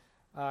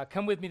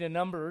Come with me to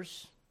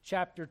Numbers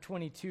chapter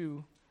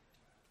 22.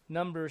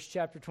 Numbers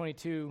chapter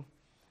 22.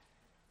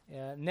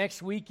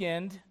 Next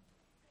weekend,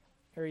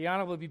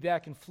 Ariana will be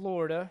back in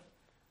Florida.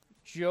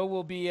 Joe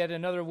will be at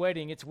another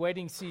wedding. It's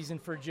wedding season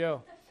for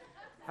Joe.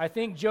 I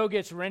think Joe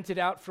gets rented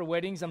out for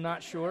weddings. I'm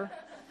not sure.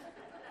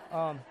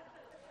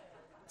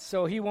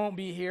 So he won't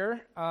be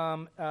here.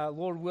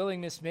 Lord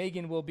willing, Miss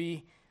Megan will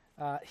be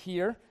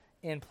here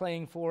and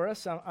playing for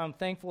us. I'm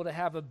thankful to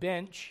have a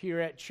bench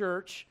here at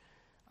church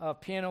of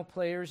piano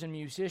players and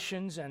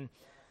musicians. And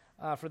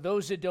for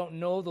those that don't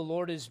know, the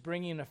Lord is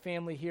bringing a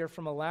family here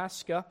from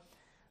Alaska.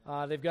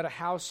 They've got a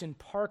house in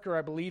Parker,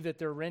 I believe, that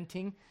they're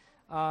renting.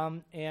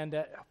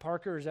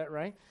 Parker, is that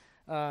right?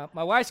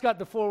 My wife's got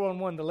the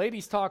 411. The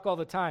ladies talk all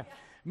the time.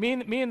 Me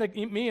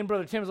and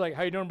Brother Tim's like,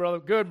 how you doing, brother?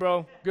 Good,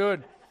 bro.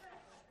 Good.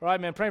 All right,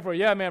 man. Praying for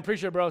you. Yeah, man.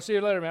 Appreciate it, bro. See you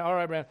later, man. All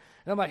right, man.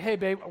 And I'm like, hey,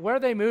 babe, where are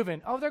they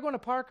moving? Oh, they're going to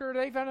Parker.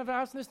 They found a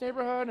house in this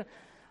neighborhood.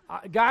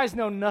 Guys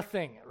know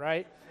nothing,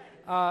 right?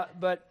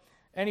 But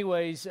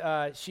anyways,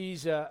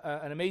 she's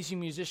an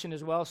amazing musician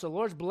as well. So the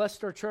Lord's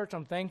blessed our church.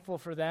 I'm thankful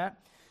for that.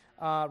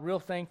 Real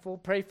thankful.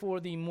 Pray for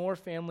the Moore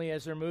family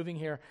as they're moving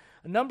here.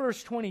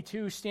 Numbers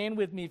 22. Stand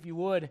with me if you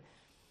would.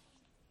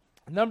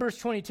 Numbers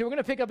 22. We're going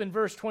to pick up in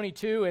verse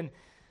 22.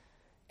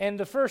 And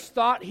the first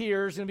thought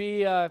here is going to be,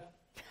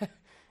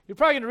 you're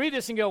probably going to read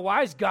this and go,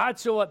 why is God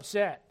so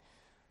upset?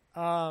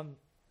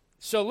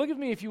 So look at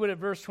me if you would at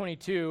verse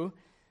 22.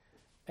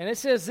 And it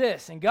says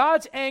this, and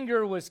God's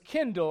anger was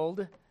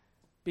kindled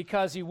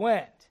because he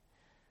went.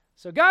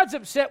 So God's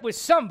upset with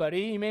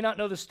somebody. You may not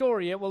know the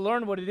story yet. We'll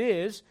learn what it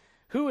is,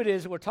 who it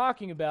is that we're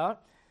talking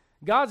about.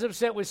 God's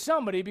upset with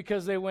somebody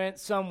because they went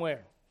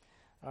somewhere.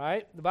 All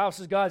right? The Bible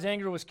says God's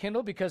anger was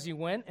kindled because he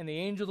went, and the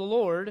angel of the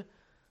Lord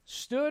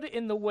stood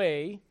in the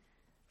way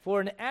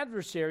for an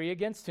adversary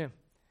against him.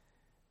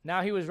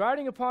 Now he was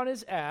riding upon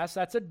his ass.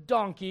 That's a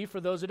donkey, for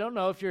those who don't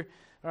know. If you're,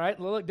 all right,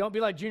 look, don't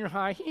be like junior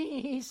high.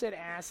 He said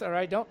ass, all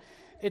right? Don't.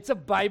 It's a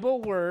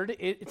Bible word.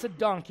 It's a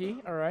donkey,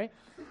 all right?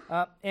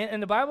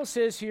 And the Bible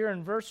says here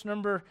in verse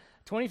number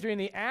 23, and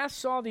the ass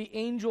saw the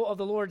angel of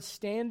the Lord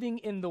standing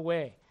in the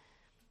way,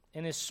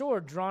 and his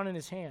sword drawn in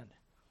his hand.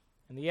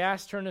 And the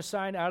ass turned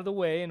aside out of the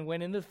way and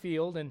went into the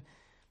field, and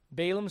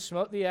Balaam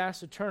smote the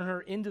ass to turn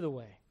her into the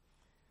way.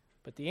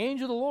 But the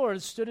angel of the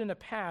Lord stood in the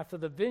path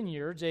of the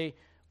vineyards, a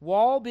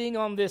wall being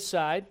on this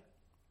side,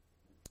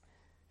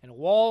 and a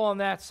wall on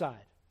that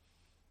side.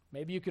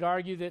 Maybe you could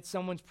argue that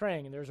someone's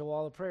praying, and there's a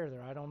wall of prayer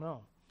there. I don't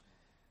know.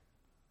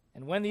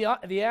 And when the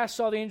ass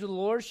saw the angel of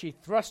the Lord, she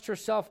thrust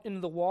herself into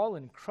the wall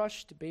and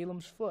crushed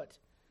Balaam's foot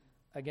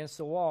against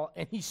the wall,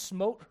 and he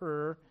smote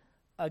her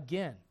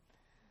again.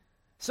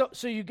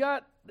 So you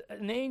got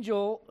an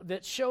angel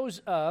that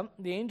shows up,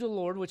 the angel of the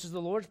Lord, which is the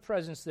Lord's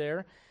presence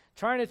there,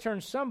 trying to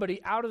turn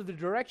somebody out of the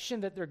direction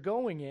that they're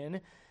going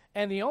in,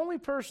 and the only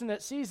person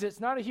that sees it's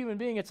not a human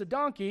being, it's a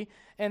donkey,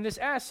 and this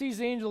ass sees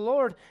the angel of the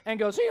Lord and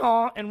goes,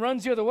 hee-haw, and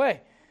runs the other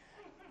way.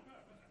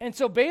 And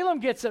so Balaam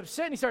gets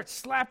upset, and he starts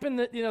slapping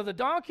the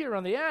donkey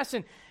around the ass,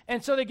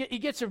 and so he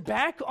gets her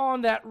back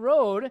on that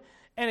road,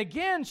 and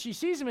again, she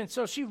sees him, and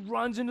so she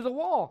runs into the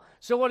wall.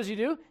 So what does he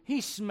do?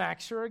 He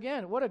smacks her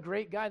again. What a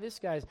great guy this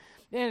guy is.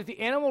 And if the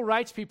animal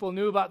rights people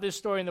knew about this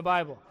story in the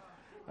Bible.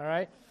 All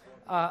right?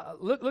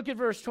 Look at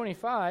verse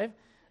 25.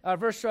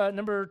 Verse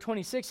number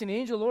 26, and the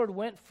angel of the Lord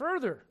went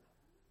further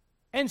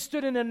and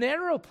stood in a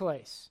narrow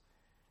place.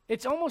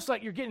 It's almost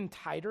like you're getting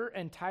tighter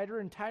and tighter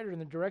and tighter in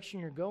the direction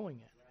you're going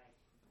in.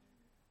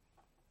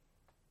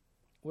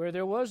 Where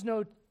there was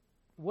no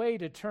way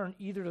to turn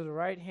either to the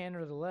right hand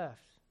or the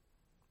left.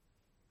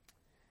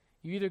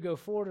 You either go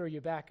forward or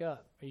you back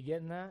up. Are you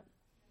getting that?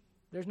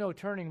 There's no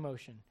turning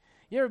motion.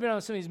 You ever been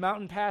on some of these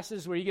mountain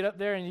passes where you get up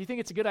there and you think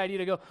it's a good idea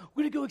to go,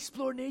 we're going to go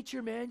explore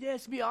nature, man. Yeah,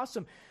 it's going to be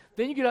awesome.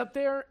 Then you get up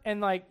there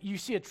and, like, you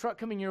see a truck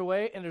coming your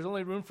way and there's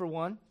only room for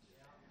one.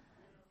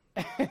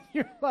 Yeah. And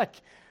you're like,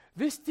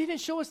 they didn't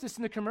show us this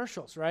in the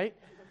commercials, right?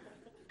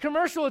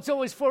 Commercial, it's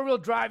always four-wheel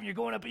drive and you're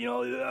going up, in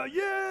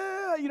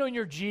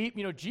your Jeep.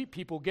 Jeep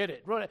people get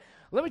it.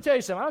 Let me tell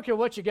you something. I don't care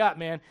what you got,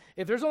 man.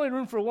 If there's only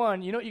room for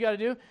one, you know what you got to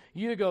do?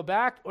 You either go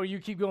back or you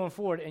keep going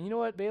forward. And you know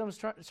what Balaam's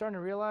starting to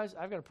realize?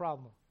 I've got a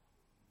problem.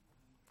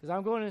 Because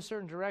I'm going in a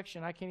certain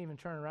direction, I can't even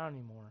turn around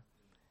anymore.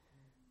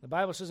 The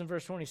Bible says in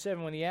verse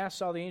 27, when the ass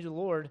saw the angel of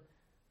the Lord,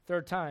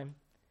 third time,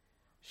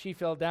 she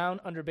fell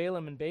down under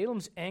Balaam, and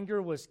Balaam's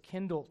anger was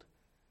kindled.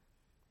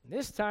 And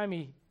this time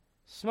he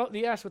smote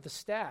the ass with a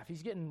staff.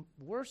 He's getting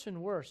worse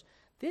and worse.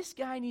 This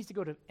guy needs to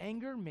go to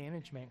anger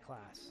management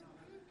class.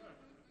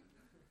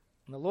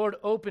 And the Lord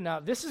opened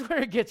out. This is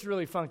where it gets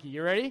really funky.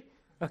 You ready?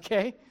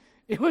 Okay.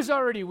 It was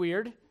already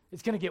weird.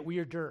 It's going to get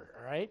weirder,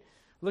 all right?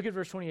 Look at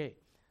verse 28.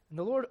 And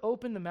the Lord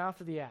opened the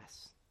mouth of the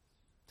ass.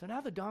 So now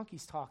the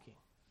donkey's talking.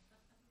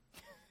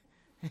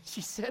 And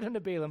she said unto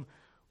Balaam,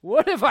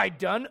 what have I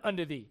done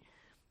unto thee,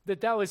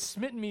 that thou hast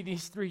smitten me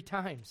these 3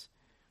 times?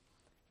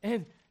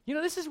 And,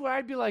 this is where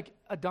I'd be like,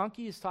 a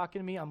donkey is talking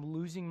to me, I'm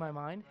losing my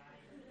mind.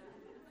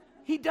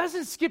 He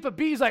doesn't skip a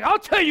beat. He's like, I'll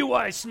tell you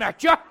why I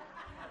smacked you.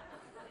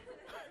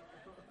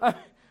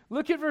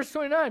 Look at verse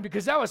 29.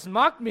 Because thou hast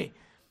mocked me,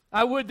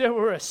 I would there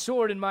were a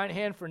sword in mine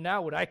hand, for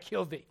now would I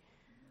kill thee.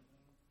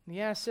 And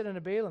the ass said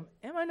unto Balaam,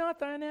 Am I not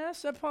thine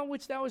ass, upon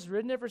which thou hast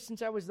ridden ever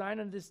since I was thine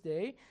unto this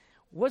day?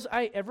 Was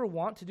I ever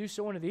wont to do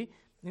so unto thee?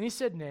 And he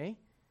said, Nay.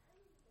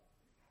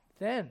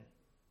 Then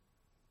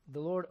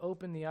the Lord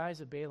opened the eyes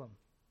of Balaam,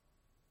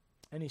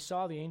 and he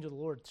saw the angel of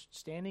the Lord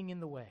standing in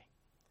the way,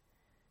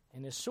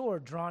 and his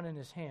sword drawn in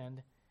his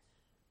hand,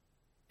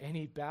 and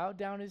he bowed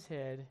down his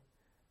head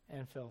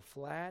and fell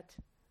flat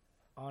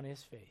on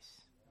his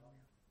face.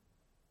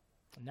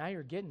 And now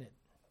you're getting it.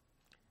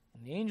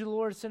 And the angel of the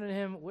Lord said unto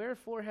him,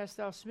 Wherefore hast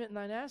thou smitten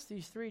thine ass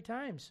these 3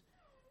 times?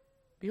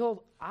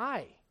 Behold,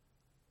 I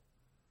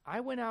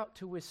went out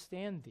to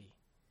withstand thee,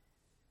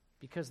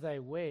 because thy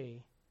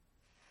way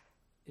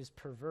is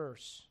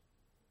perverse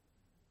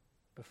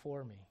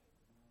before me.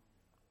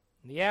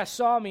 And the ass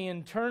saw me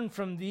and turned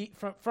from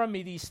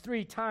me these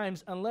 3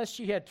 times. Unless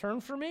she had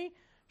turned from me,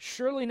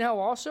 surely now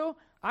also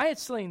I had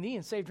slain thee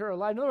and saved her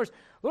alive. In other words,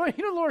 Lord,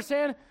 the Lord's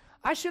saying,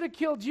 I should have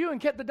killed you and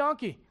kept the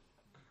donkey.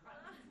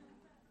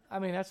 I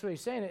mean, that's what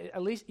he's saying.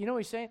 At least, you know what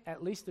he's saying?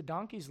 At least the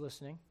donkey's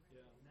listening.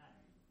 Yeah.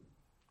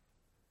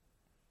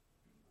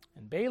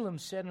 And Balaam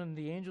said unto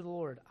the angel of the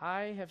Lord,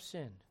 I have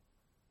sinned.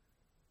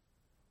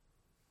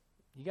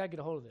 You got to get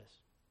a hold of this.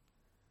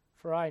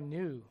 For I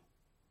knew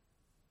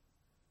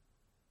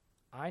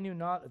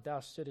not that thou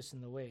stoodest in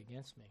the way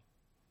against me.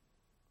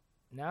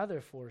 Now,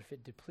 therefore,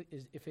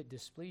 if it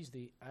displease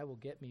thee, I will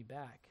get me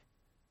back.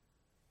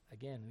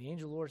 Again, the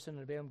angel of the Lord said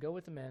unto Balaam, Go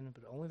with the men,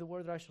 but only the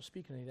word that I shall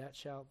speak unto thee, that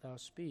shalt thou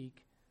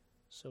speak.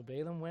 So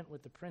Balaam went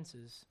with the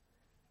princes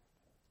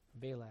of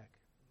Balak.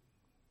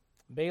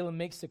 Balaam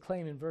makes the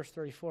claim in verse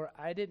 34,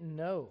 I didn't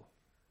know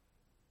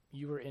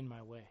you were in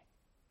my way.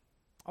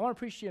 I want to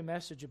preach to you a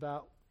message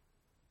about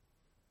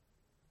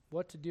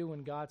what to do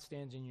when God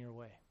stands in your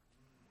way.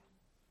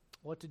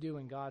 What to do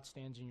when God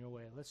stands in your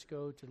way. Let's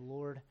go to the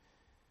Lord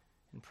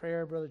in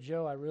prayer. Brother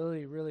Joe, I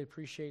really, really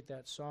appreciate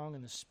that song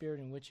and the spirit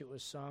in which it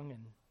was sung.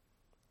 And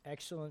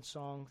excellent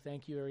song.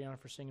 Thank you, Ariana,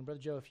 for singing. Brother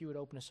Joe, if you would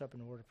open us up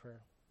in a word of prayer.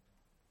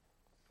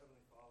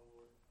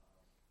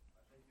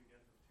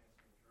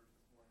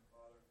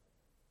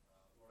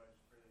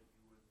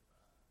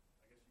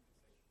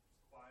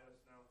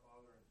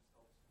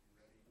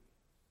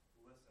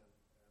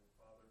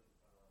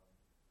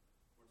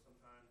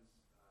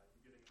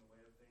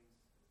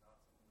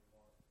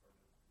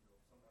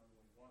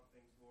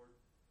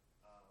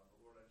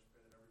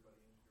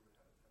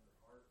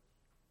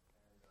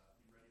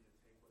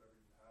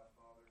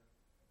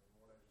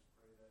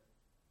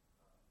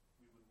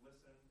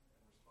 Listen and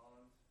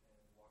respond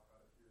and walk out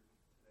of here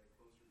today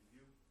closer to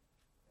you.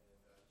 And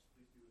just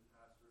please be with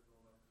Pastor, fill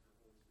him up with your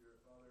Holy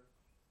Spirit, Father.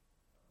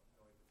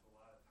 Knowing it's a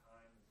lot of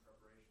time and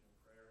preparation and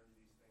prayer into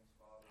these things,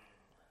 Father.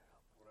 And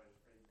Lord, I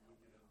just pray that you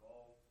would get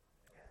involved.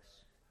 And,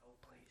 help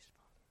please,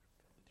 Father.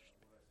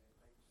 Lord, I say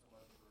thank you so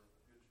much for a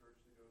good church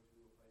to go to,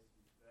 a place to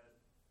be fed.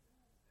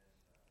 And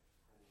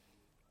pray that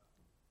you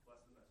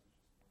bless the message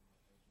this morning.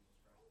 In Jesus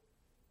Christ.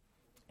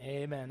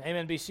 Amen.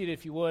 Amen. Be seated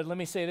if you would. Let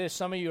me say this.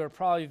 Some of you are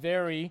probably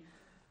very,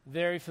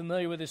 very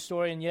familiar with this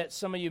story, and yet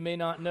some of you may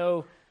not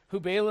know who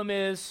Balaam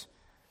is.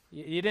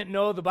 You didn't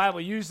know the Bible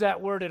used that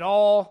word at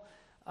all.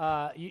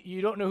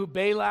 You don't know who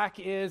Balak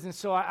is, and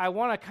so I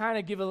want to kind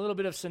of give a little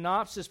bit of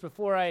synopsis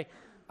before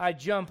I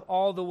jump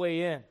all the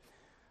way in.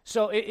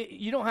 So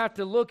you don't have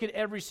to look at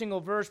every single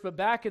verse, but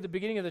back at the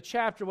beginning of the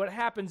chapter, what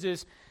happens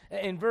is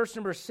in verse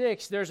number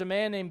 6, there's a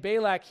man named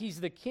Balak.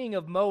 He's the king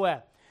of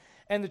Moab.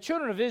 And the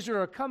children of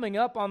Israel are coming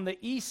up on the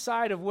east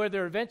side of where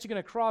they're eventually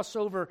going to cross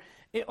over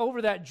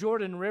that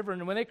Jordan River.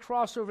 And when they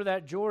cross over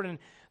that Jordan,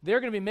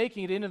 they're going to be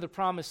making it into the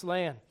promised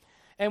land.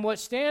 And what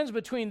stands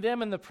between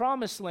them and the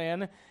promised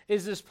land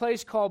is this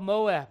place called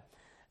Moab.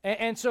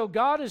 And so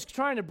God is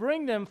trying to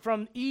bring them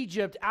from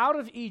Egypt, out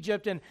of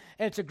Egypt, and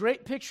it's a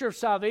great picture of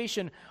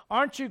salvation.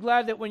 Aren't you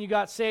glad that when you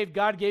got saved,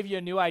 God gave you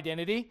a new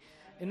identity?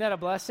 Isn't that a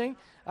blessing?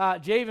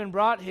 Javen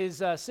brought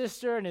his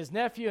sister and his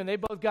nephew, and they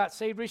both got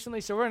saved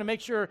recently, so we're going to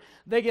make sure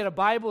they get a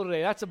Bible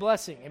today. That's a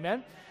blessing,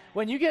 amen?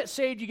 When you get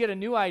saved, you get a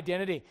new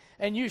identity,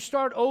 and you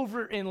start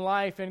over in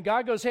life, and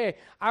God goes, hey,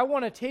 I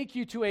want to take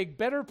you to a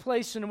better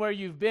place than where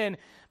you've been,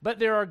 but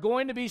there are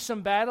going to be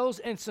some battles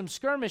and some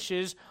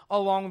skirmishes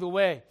along the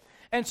way.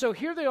 And so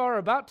here they are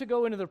about to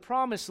go into the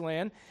promised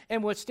land,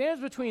 and what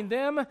stands between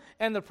them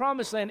and the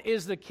promised land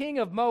is the king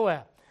of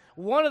Moab.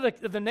 One of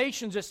the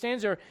nations that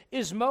stands there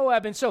is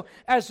Moab. And so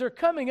as they're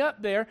coming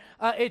up there,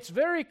 it's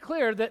very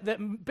clear that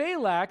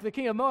Balak, the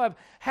king of Moab,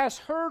 has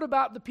heard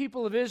about the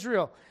people of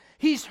Israel.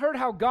 He's heard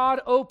how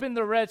God opened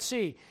the Red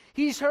Sea.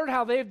 He's heard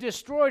how they've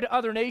destroyed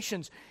other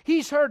nations.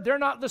 He's heard they're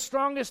not the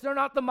strongest, they're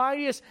not the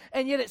mightiest,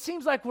 and yet it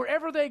seems like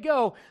wherever they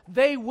go,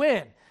 they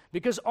win.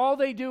 Because all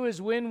they do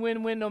is win,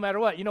 win, win no matter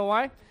what. You know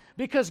why?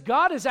 Because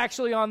God is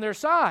actually on their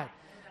side.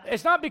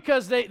 It's not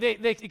because they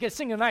could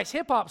sing a nice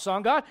hip-hop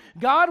song.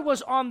 God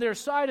was on their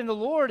side, and the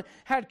Lord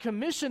had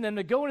commissioned them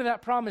to go into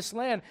that promised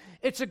land.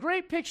 It's a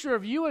great picture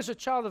of you as a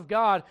child of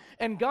God,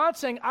 and God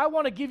saying, I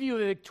want to give you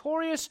a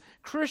victorious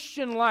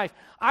Christian life.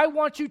 I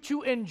want you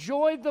to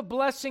enjoy the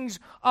blessings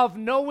of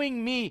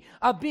knowing me,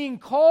 of being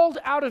called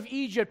out of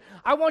Egypt.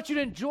 I want you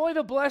to enjoy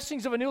the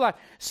blessings of a new life.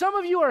 Some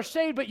of you are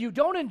saved, but you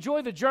don't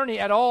enjoy the journey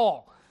at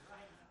all.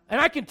 And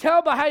I can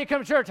tell by how you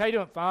come to church. How you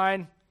doing?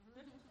 Fine.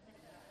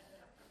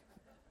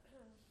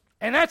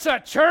 And that's a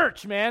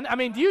church, man. I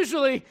mean,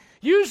 usually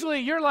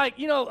you're like,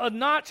 a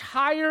notch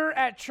higher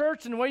at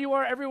church than where you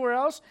are everywhere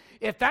else.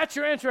 If that's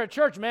your answer at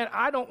church, man,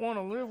 I don't want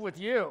to live with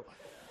you.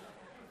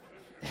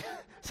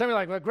 Some are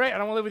like, well, great, I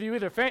don't want to live with you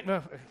either.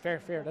 No,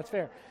 fair, that's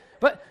fair.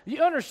 But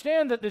you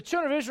understand that the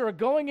children of Israel are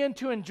going in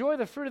to enjoy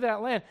the fruit of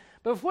that land.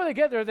 But before they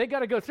get there, they got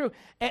to go through.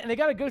 And they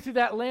got to go through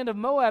that land of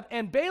Moab.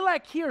 And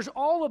Balak hears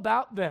all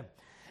about them.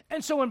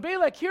 And so when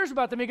Balak hears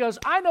about them, he goes,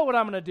 I know what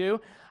I'm going to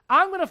do.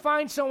 I'm going to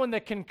find someone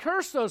that can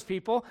curse those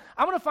people.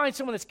 I'm going to find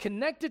someone that's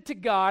connected to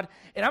God,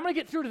 and I'm going to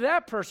get through to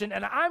that person,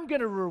 and I'm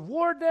going to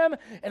reward them,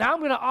 and I'm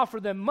going to offer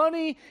them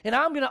money, and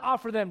I'm going to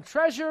offer them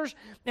treasures.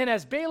 And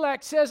as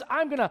Balak says,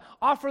 I'm going to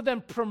offer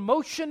them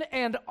promotion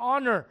and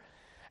honor.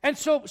 And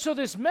so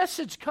this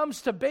message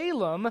comes to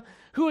Balaam,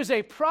 who is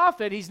a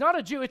prophet. He's not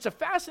a Jew. It's a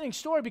fascinating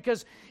story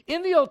because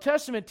in the Old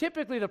Testament,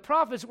 typically the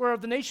prophets were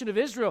of the nation of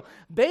Israel.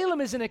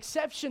 Balaam is an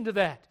exception to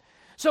that.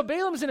 So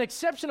Balaam's an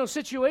exceptional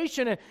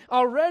situation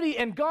already,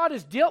 and God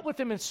has dealt with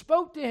him and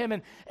spoke to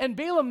him, and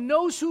Balaam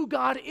knows who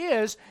God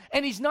is,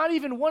 and he's not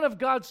even one of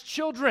God's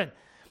children.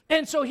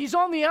 And so he's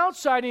on the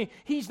outside, and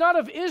he's not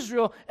of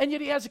Israel, and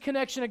yet he has a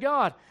connection to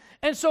God.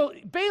 And so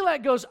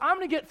Balak goes, I'm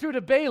going to get through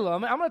to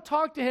Balaam, I'm going to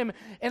talk to him,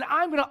 and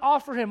I'm going to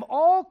offer him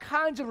all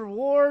kinds of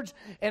rewards,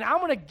 and I'm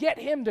going to get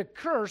him to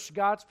curse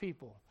God's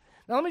people.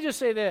 Now let me just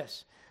say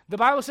this. The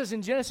Bible says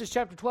in Genesis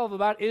chapter 12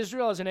 about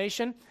Israel as a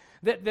nation,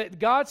 that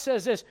God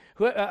says this,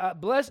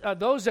 bless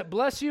those that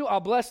bless you,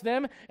 I'll bless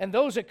them, and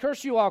those that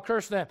curse you, I'll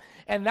curse them.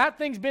 And that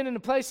thing's been in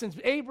place since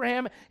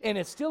Abraham, and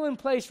it's still in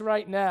place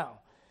right now.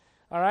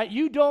 All right?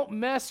 You don't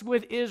mess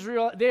with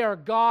Israel. They are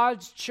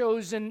God's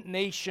chosen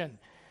nation.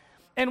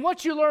 And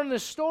what you learn in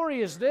this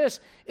story is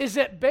this, is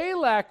that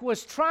Balak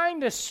was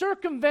trying to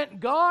circumvent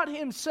God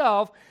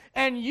himself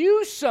and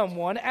use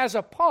someone as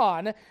a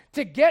pawn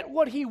to get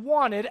what he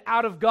wanted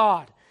out of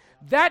God.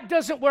 That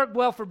doesn't work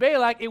well for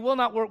Balak. It will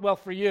not work well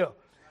for you.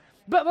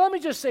 But let me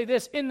just say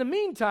this. In the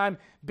meantime,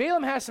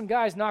 Balaam has some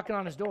guys knocking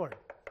on his door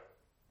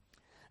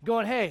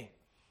going, hey,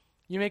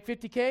 you make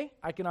 50K?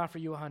 I can offer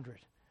you 100.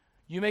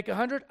 You make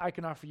 100? I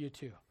can offer you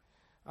 2.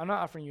 I'm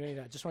not offering you any of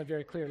that. Just want to be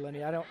very clear,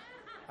 Lenny. I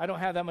don't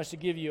have that much to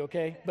give you,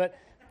 okay? But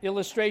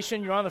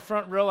illustration, you're on the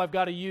front row. I've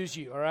got to use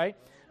you, all right?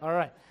 All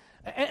right.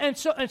 And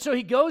so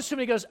he goes to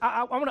me, he goes,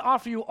 I'm going to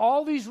offer you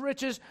all these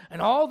riches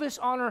and all this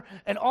honor,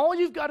 and all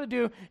you've got to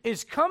do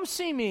is come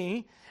see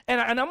me,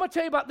 and I'm going to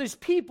tell you about these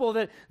people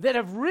that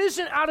have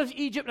risen out of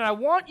Egypt, and I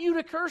want you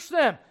to curse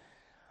them.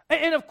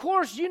 And of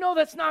course, you know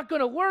that's not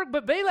going to work,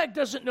 but Balak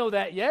doesn't know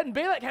that yet, and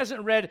Balak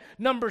hasn't read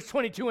Numbers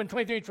 22 and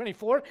 23 and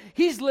 24.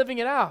 He's living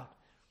it out.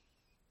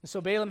 And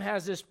so Balaam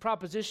has this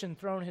proposition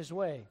thrown his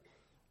way.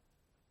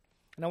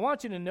 And I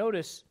want you to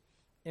notice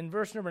in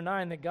verse number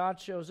 9 that God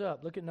shows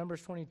up. Look at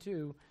Numbers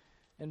 22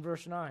 and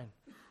verse 9.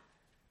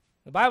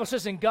 The Bible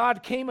says, and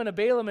God came unto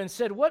Balaam and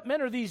said, what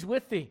men are these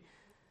with thee?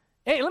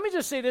 Hey, let me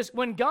just say this.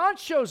 When God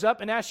shows up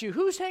and asks you,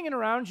 who's hanging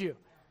around you?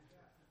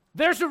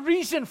 There's a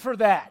reason for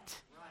that.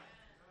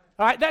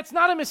 All right, that's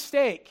not a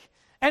mistake.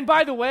 And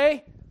by the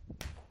way,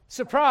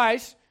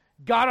 surprise,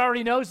 God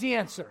already knows the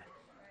answer.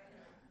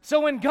 So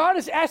when God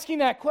is asking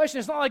that question,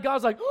 it's not like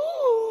God's like,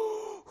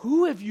 oh,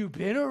 who have you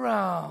been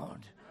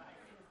around?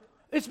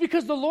 It's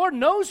because the Lord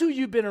knows who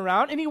you've been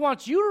around, and he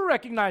wants you to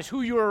recognize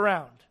who you're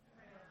around.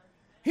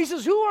 He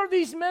says, who are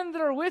these men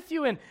that are with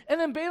you? And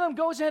then Balaam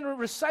goes in and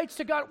recites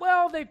to God,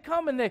 well, they've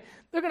come and they're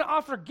going to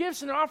offer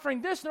gifts, and they're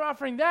offering this, and they're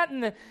offering that.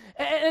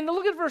 And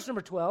look at verse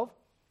number 12.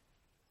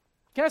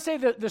 Can I say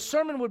that the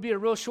sermon would be a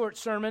real short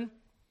sermon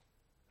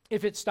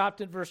if it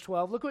stopped at verse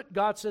 12? Look what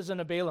God says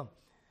unto Balaam.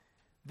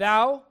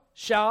 Thou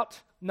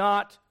shalt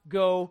not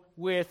go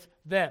with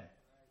them.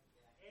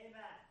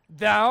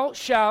 Thou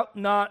shalt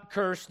not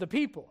curse the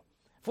people,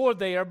 for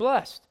they are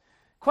blessed.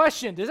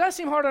 Question, does that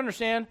seem hard to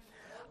understand?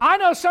 I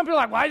know some people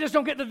are like, well, I just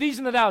don't get the these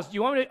and the thous. Do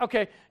you want me to?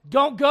 Okay,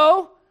 don't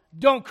go,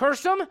 don't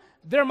curse them.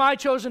 They're my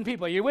chosen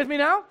people. Are you with me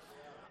now?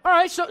 All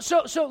right, so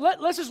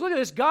let's just look at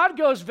this. God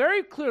goes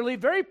very clearly,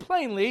 very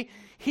plainly,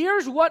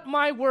 here's what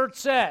my word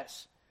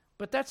says.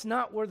 But that's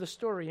not where the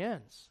story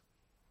ends.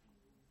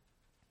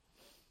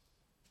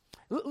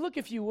 Look,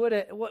 if you would,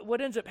 at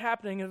what ends up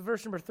happening in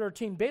verse number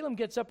 13. Balaam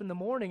gets up in the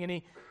morning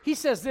and he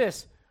says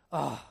this,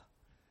 oh,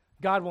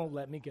 God won't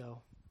let me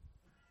go.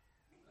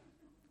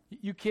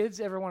 You kids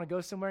ever want to go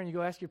somewhere and you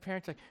go ask your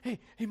parents, like, hey,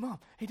 mom,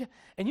 hey, dad.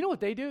 And you know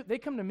what they do? They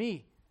come to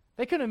me.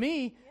 They come to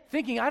me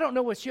thinking I don't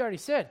know what she already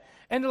said.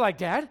 And they're like,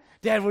 Dad,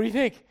 what do you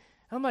think?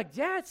 I'm like,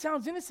 yeah, it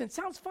sounds innocent.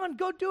 Sounds fun.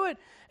 Go do it.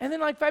 And then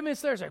like 5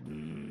 minutes later, it's like,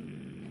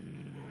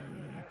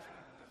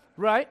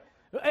 right?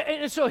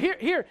 And so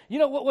here, you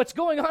know, what's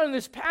going on in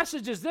this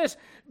passage is this.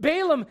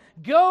 Balaam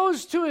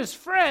goes to his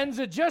friends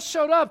that just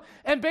showed up,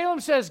 and Balaam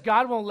says,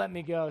 God won't let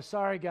me go.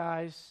 Sorry,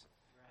 guys.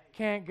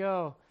 Can't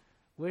go.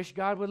 Wish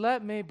God would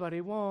let me, but he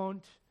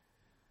won't.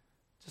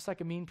 Just like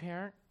a mean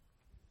parent.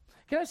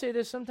 Can I say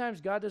this? Sometimes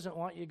God doesn't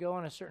want you to go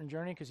on a certain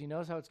journey because he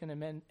knows how it's going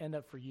to end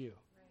up for you.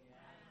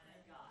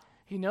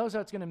 He knows how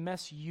it's going to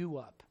mess you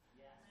up.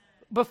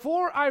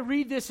 Before I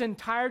read this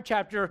entire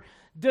chapter,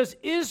 does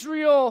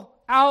Israel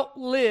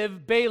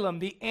outlive Balaam?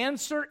 The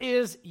answer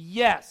is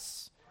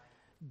yes.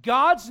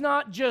 God's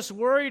not just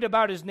worried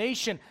about his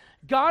nation.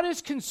 God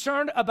is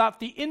concerned about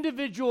the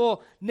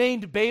individual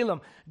named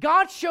Balaam.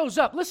 God shows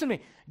up. Listen to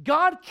me.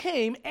 God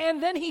came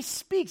and then he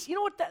speaks. You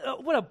know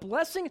what a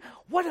blessing,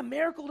 what a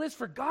miracle it is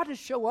for God to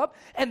show up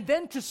and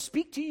then to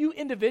speak to you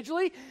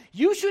individually.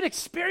 You should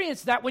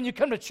experience that when you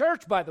come to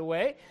church, by the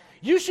way.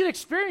 You should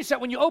experience that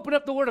when you open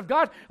up the Word of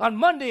God on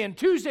Monday and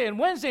Tuesday and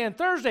Wednesday and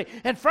Thursday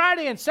and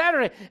Friday and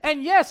Saturday.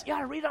 And yes, you got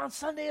to read it on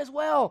Sunday as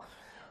well.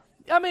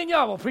 I mean,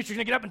 well, preacher's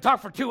going to get up and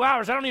talk for 2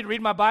 hours. I don't need to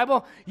read my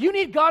Bible. You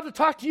need God to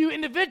talk to you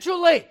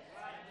individually.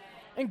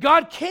 And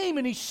God came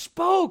and he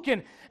spoke.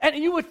 And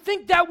you would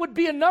think that would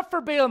be enough for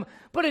Balaam.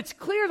 But it's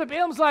clear that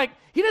Balaam's like,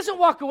 he doesn't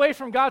walk away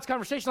from God's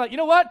conversation like, you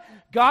know what?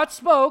 God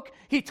spoke.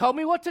 He told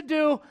me what to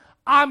do.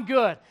 I'm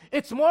good.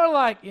 It's more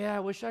like, yeah,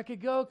 I wish I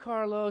could go,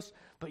 Carlos.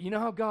 But you know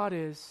how God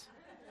is.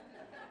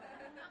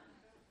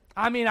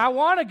 I mean, I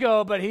want to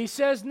go, but he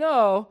says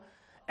no.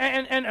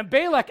 And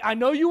Balak, I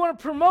know you want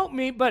to promote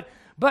me, but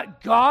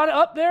God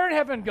up there in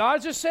heaven,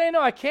 God's just saying,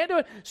 no, I can't do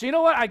it. So you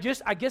know what? I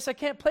guess I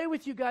can't play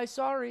with you guys.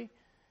 Sorry.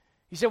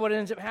 He said what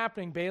ends up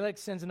happening, Balak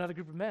sends another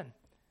group of men,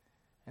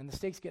 and the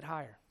stakes get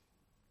higher.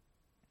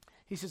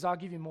 He says, I'll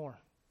give you more.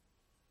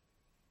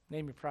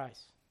 Name your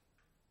price.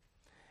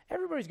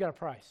 Everybody's got a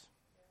price.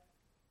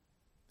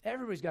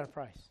 Everybody's got a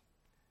price.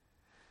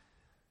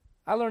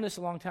 I learned this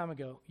a long time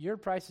ago. Your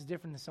price is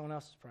different than someone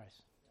else's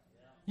price.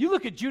 You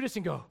look at Judas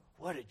and go,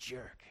 what a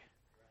jerk.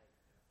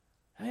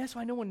 I mean, that's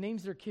why no one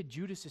names their kid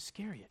Judas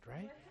Iscariot,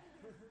 right?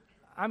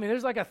 I mean,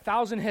 there's like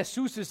 1,000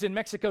 Jesuses in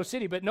Mexico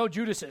City, but no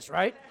Judases,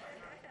 right?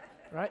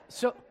 Right?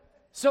 So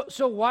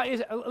why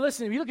is it?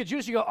 Listen, if you look at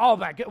Judas, you go, oh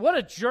my God, what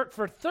a jerk.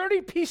 For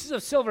 30 pieces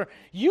of silver,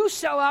 you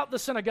sell out the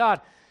Son of God.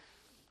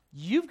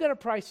 You've got a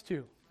price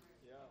too.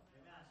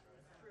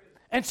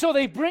 And so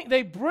they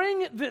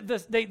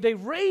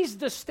raise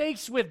the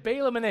stakes with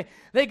Balaam, and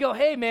they go,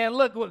 hey man,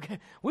 look,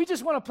 we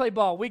just want to play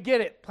ball. We get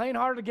it. Playing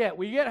hard to get.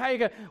 We get how you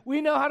go.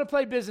 We know how to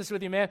play business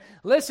with you, man.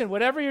 Listen,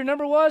 whatever your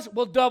number was,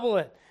 we'll double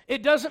it.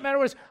 It doesn't matter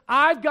what it is.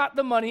 I've got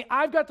the money.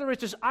 I've got the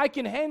riches. I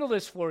can handle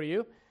this for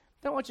you.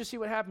 Then I want you to see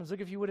what happens. Look,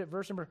 if you would, at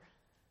verse number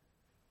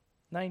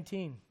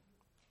 19.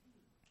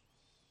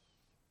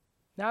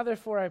 Now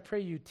therefore I pray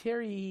you,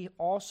 tarry ye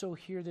also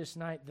here this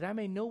night, that I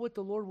may know what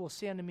the Lord will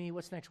say unto me.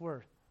 What's the next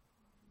word?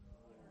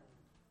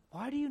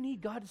 Why do you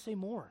need God to say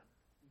more?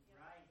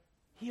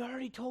 He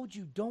already told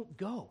you, don't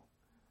go.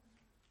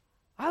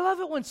 I love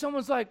it when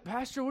someone's like,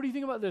 Pastor, what do you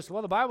think about this?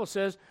 Well, the Bible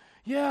says,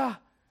 yeah,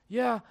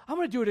 I'm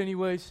going to do it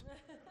anyways.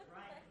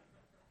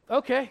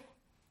 Okay,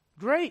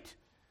 great.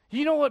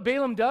 You know what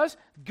Balaam does?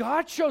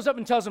 God shows up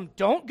and tells him,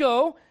 don't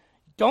go,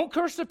 don't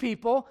curse the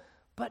people,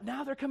 but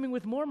now they're coming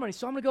with more money.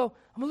 So I'm going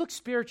to look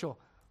spiritual.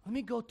 Let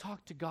me go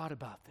talk to God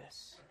about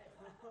this.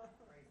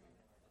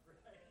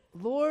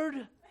 Lord,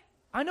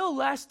 I know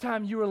last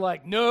time you were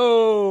like,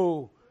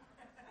 no.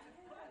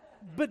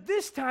 But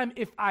this time,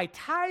 if I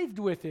tithed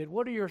with it,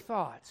 what are your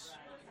thoughts?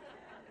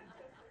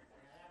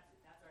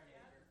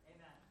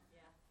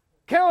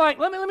 Kind of like,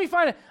 let me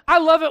find it. I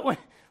love it when,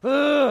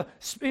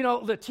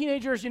 the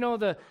teenagers,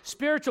 the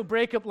spiritual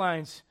breakup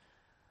lines.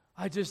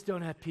 I just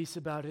don't have peace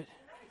about it.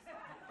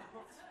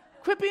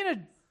 Quit being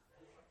a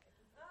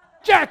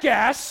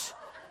jackass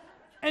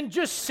and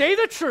just say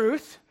the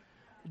truth.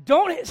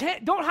 Don't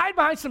hide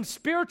behind some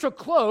spiritual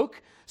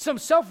cloak, some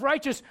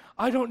self-righteous,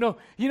 I don't know.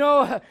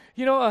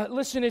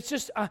 Listen, it's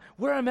just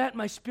where I'm at in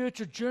my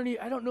spiritual journey.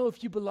 I don't know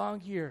if you belong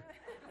here.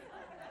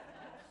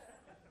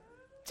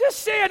 Just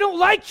say I don't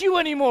like you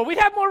anymore. We'd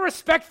have more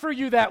respect for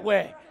you that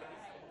way.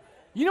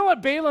 You know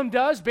what Balaam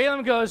does?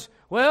 Balaam goes,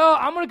 well,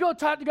 I'm going to go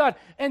talk to God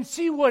and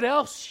see what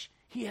else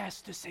he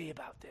has to say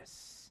about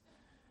this.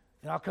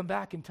 And I'll come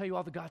back and tell you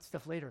all the God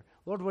stuff later.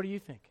 Lord, what do you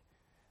think?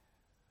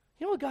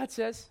 You know what God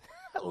says?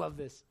 I love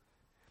this.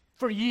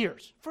 For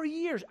years,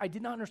 I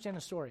did not understand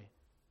the story.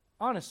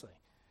 Honestly.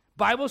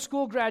 Bible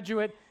school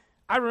graduate.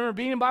 I remember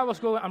being in Bible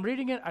school. I'm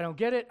reading it. I don't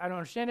get it. I don't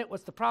understand it.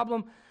 What's the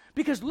problem?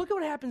 Because look at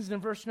what happens in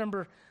verse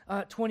number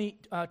 20.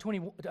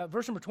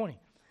 Verse number 20.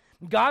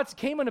 God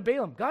came unto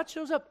Balaam. God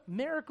shows up.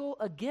 Miracle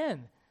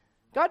again.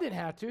 God didn't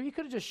have to. He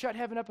could have just shut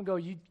heaven up and go,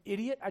 you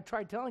idiot. I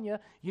tried telling you.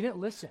 You didn't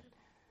listen.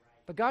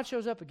 But God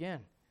shows up again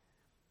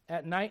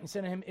at night and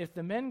said to him, if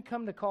the men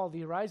come to call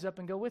thee, rise up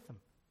and go with them.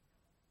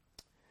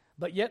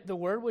 But yet the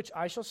word which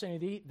I shall say to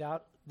thee,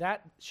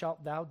 that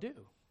shalt thou do.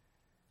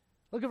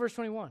 Look at verse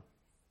 21.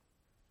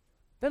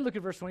 Then look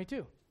at verse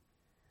 22.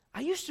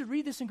 I used to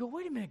read this and go,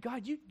 wait a minute,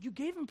 God, you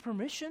gave him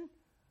permission?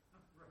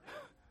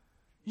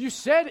 You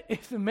said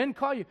if the men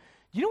call you.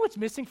 You know what's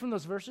missing from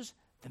those verses?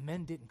 The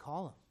men didn't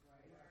call him.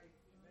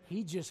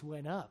 He just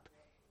went up.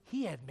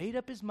 He had made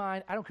up his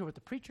mind. I don't care what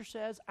the preacher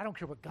says. I don't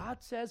care what God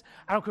says.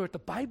 I don't care what the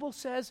Bible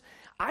says.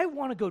 I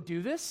want to go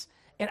do this,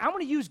 and I'm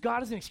going to use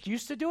God as an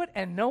excuse to do it,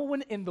 and no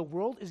one in the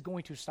world is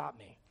going to stop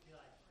me.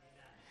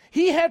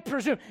 He had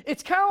presumed.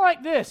 It's kind of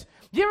like this.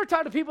 You ever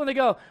talk to people and they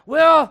go,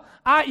 well,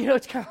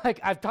 it's kind of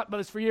like, I've talked about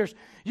this for years.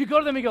 You go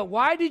to them and you go,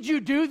 why did you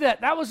do that?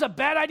 That was a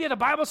bad idea. The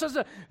Bible says,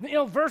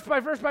 verse by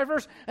verse by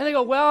verse. And they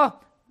go,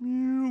 well,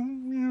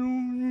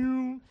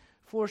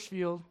 force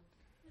field.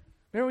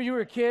 Remember when you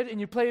were a kid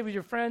and you played with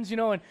your friends,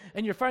 and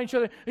you're fighting each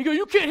other. And you go,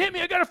 you can't hit me.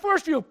 I got a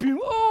force field.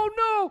 Oh,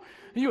 no.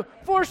 And you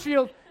force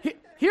field.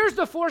 Here's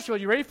the force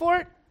field. You ready for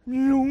it?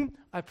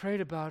 I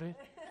prayed about it.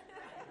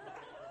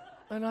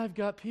 And I've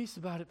got peace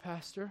about it,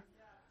 Pastor.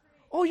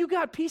 Oh, you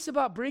got peace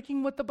about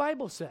breaking what the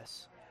Bible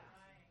says.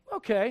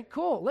 Okay,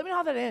 cool. Let me know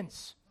how that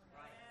ends.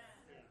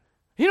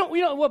 You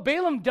know what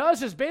Balaam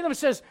does is Balaam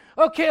says,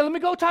 okay, let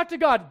me go talk to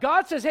God.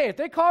 God says, hey, if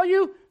they call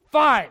you,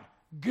 fine,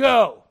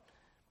 go.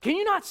 Can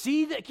you not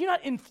see that? Can you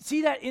not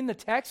see that in the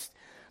text?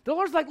 The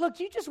Lord's like, look,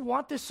 you just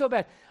want this so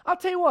bad. I'll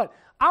tell you what,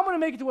 I'm going to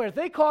make it to where if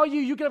they call you,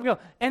 you get up and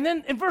go. And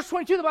then in verse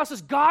 22, the Bible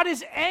says, God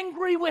is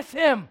angry with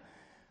him.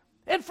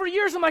 And for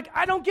years, I'm like,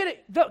 I don't get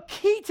it. The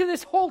key to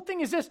this whole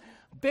thing is this.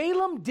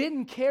 Balaam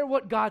didn't care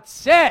what God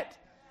said.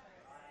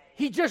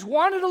 He just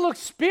wanted to look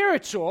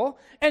spiritual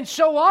and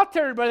show off to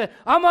everybody that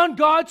I'm on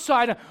God's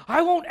side.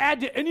 I won't add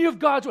to any of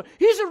God's word.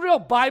 He's a real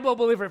Bible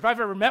believer if I've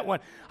ever met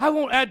one. I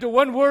won't add to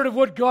one word of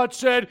what God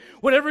said.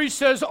 Whatever he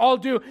says, I'll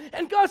do.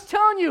 And God's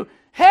telling you,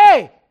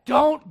 hey,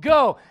 don't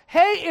go.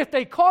 Hey, if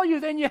they call you,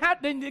 then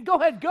go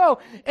ahead, go.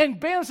 And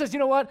Balaam says, you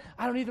know what?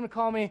 I don't need them to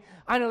call me.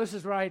 I know this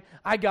is right.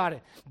 I got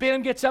it.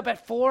 Balaam gets up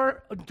at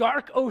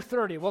dark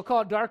 0:30. We'll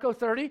call it dark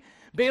 0:30.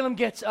 Balaam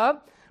gets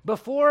up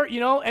before,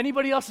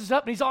 anybody else is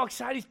up, and he's all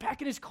excited. He's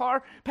packing his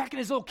car, packing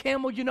his little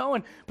camel,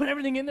 and putting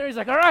everything in there. He's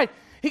like, all right.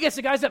 He gets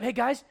the guys up. Hey,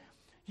 guys,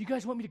 you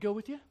guys want me to go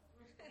with you?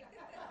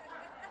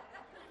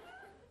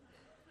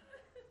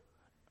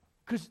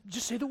 Because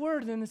just say the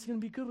word, and then it's going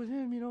to be good with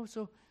him,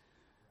 so...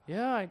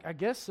 Yeah, I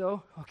guess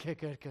so. Okay,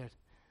 good.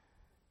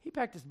 He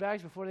packed his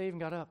bags before they even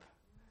got up.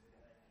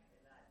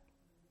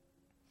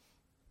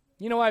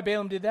 You know why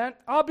Balaam did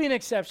that? I'll be an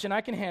exception.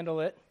 I can handle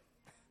it.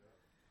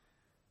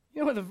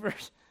 You know what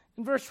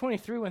in verse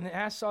 23, when the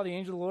ass saw the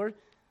angel of the Lord,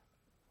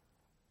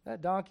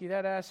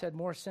 that ass had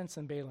more sense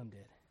than Balaam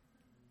did.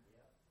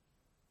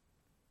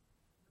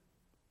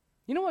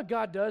 You know what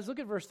God does? Look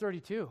at verse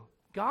 32.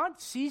 God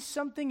sees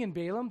something in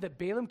Balaam that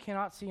Balaam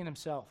cannot see in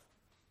himself.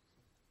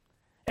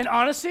 And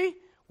honestly,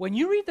 when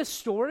you read the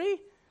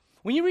story,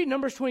 when you read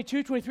Numbers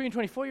 22, 23, and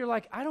 24, you're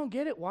like, I don't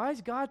get it. Why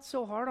is God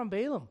so hard on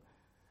Balaam?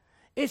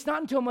 It's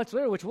not until much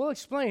later, which we'll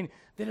explain,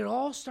 that it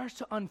all starts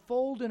to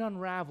unfold and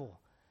unravel.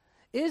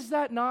 Is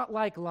that not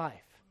like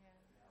life?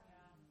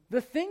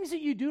 The things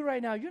that you do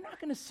right now, you're not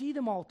going to see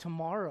them all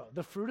tomorrow,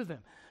 the fruit of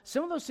them.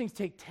 Some of those things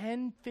take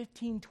 10,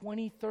 15,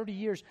 20, 30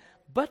 years,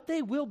 but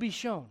they will be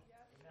shown.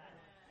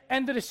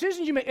 And the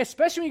decisions you make,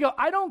 especially when you go,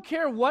 I don't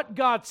care what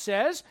God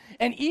says,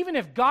 and even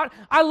if God,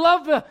 I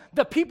love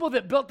the people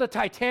that built the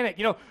Titanic,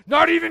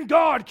 not even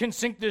God can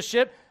sink this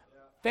ship.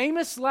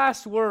 Famous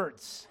last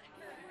words.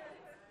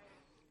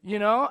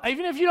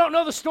 Even if you don't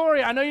know the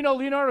story, I know you know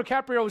Leonardo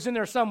DiCaprio was in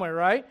there somewhere,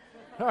 right?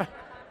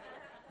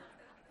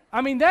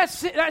 I mean,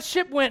 that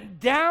ship went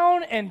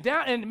down, and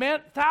man,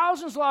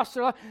 thousands lost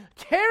their life.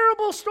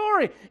 Terrible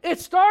story.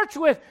 It starts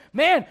with,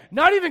 man,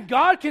 not even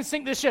God can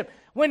sink this ship.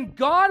 When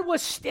God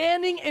was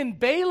standing in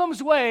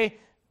Balaam's way,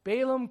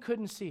 Balaam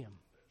couldn't see him.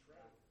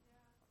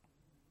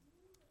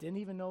 Didn't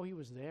even know he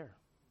was there.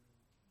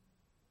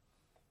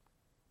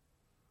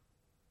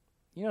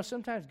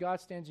 Sometimes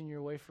God stands in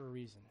your way for a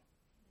reason.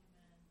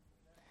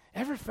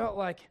 Ever felt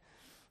like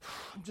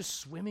I'm just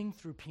swimming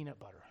through peanut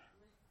butter?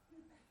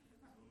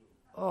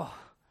 Oh,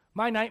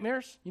 my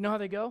nightmares, you know how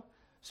they go?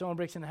 Someone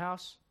breaks in the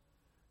house,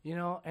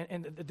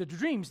 and the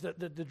dreams,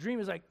 the dream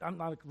is like, I'm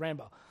like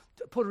Rambo.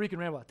 Puerto Rican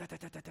Rambo.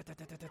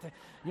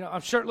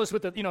 I'm shirtless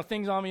with the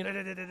things on me,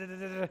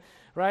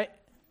 right?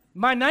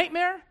 My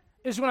nightmare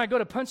is when I go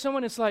to punch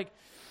someone, it's like,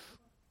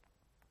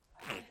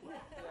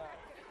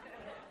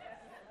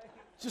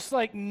 just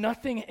like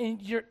nothing,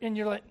 and you're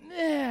like,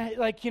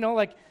 like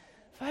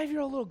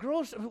 5-year-old little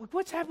girls.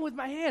 What's happened with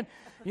my hand?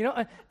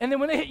 And then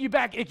when they hit you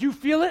back, you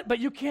feel it, but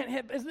you can't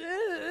hit.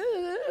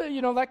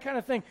 That kind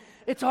of thing.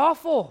 It's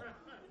awful.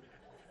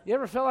 You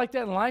ever felt like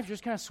that in life? You're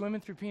just kind of swimming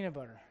through peanut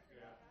butter.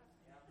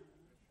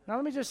 Now,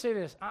 let me just say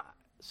this.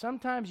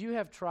 Sometimes you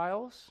have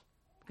trials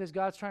because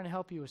God's trying to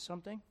help you with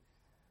something.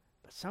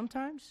 But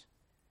sometimes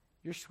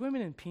you're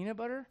swimming in peanut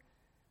butter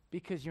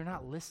because you're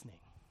not listening.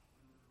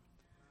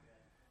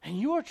 And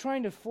you are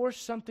trying to force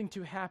something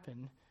to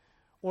happen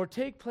or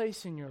take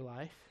place in your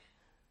life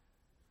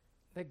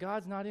that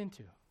God's not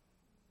into.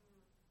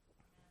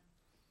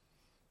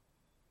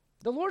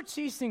 The Lord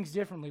sees things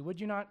differently. Would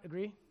you not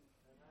agree?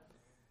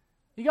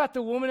 You got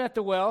the woman at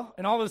the well,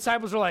 and all the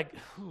disciples are like,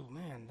 oh,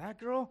 man, that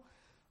girl,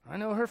 I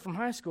know her from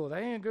high school.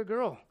 That ain't a good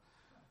girl.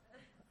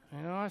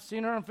 You know, I've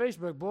seen her on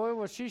Facebook. Boy,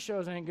 what she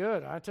shows ain't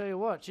good. I tell you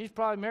what, she's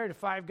probably married to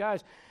 5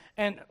 guys.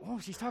 And,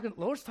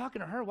 Lord's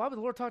talking to her. Why would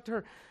the Lord talk to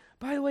her?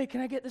 By the way,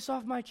 can I get this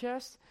off my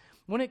chest?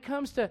 When it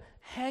comes to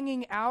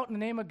hanging out in the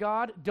name of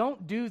God,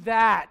 don't do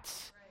that.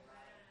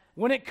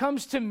 When it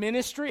comes to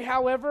ministry,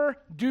 however,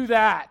 do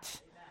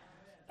that.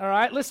 All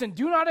right, listen,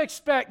 do not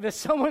expect that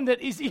someone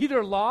that is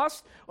either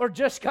lost or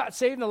just got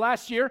saved in the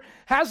last year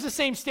has the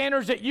same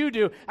standards that you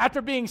do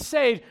after being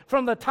saved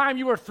from the time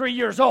you were 3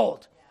 years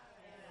old.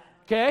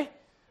 Okay?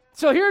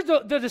 So here's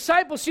the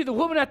disciples see the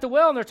woman at the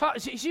well, and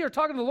see her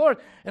talking to the Lord,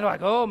 and they're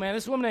like, oh, man,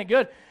 this woman ain't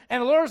good.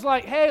 And the Lord's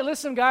like, hey,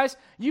 listen, guys,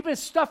 you've been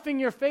stuffing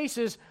your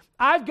faces.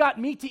 I've got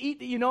meat to eat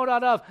that you know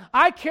not of.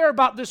 I care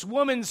about this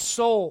woman's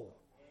soul.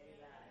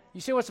 You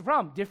say, what's the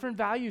problem? Different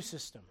value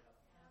system.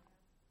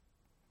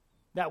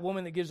 That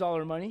woman that gives all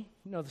her money,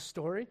 you know the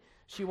story.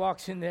 She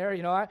walks in there,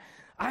 you know,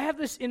 I have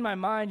this in my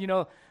mind, you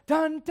know,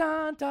 dun,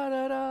 dun, da,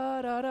 da,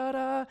 da, da, da,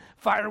 da,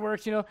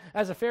 fireworks, you know,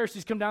 as the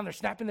Pharisees come down, they're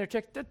snapping their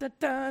checks, dun, dun,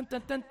 dun,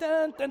 dun, dun,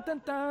 dun, dun,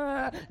 dun,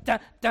 dun, dun,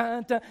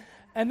 dun, dun,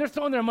 and they're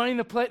throwing their money in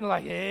the plate, and they're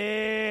like,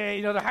 hey,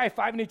 you know, they're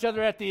high-fiving each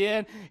other at the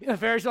end. You know, the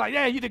Pharisees are like,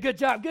 yeah, you did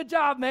a good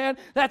job, man,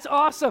 that's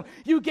awesome.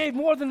 You gave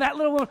more than that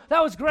little woman,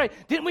 that was great.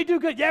 Didn't we do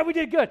good? Yeah, we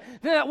did good.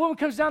 Then that woman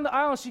comes down the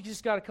aisle, and she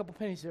just got a couple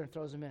pennies there and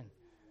throws them in.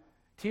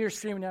 Tears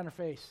streaming down her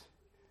face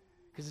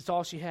because it's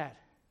all she had.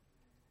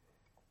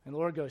 And the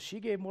Lord goes, she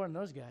gave more than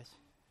those guys.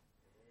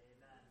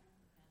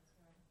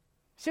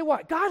 Say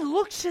what? God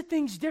looks at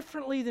things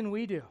differently than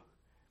we do.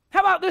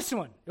 How about this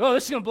one? Oh,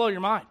 this is going to blow your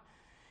mind.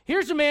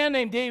 Here's a man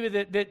named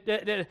David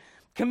that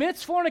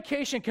commits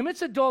fornication,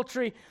 commits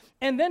adultery,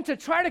 and then to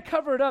try to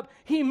cover it up,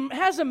 he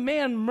has a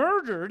man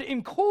murdered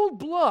in cold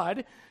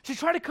blood to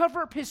try to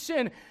cover up his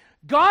sin.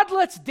 God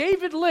lets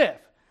David live.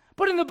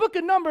 But in the book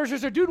of Numbers,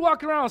 there's a dude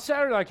walking around on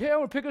Saturday like, hey, I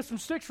want to pick up some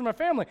sticks for my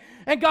family.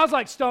 And God's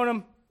like, stone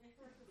him.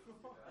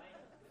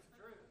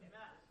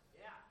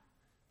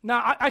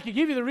 Now, I could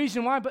give you the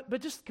reason why, but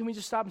can we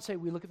just stop and say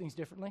we look at things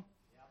differently?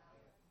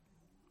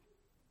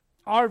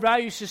 Our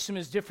value system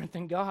is different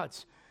than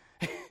God's.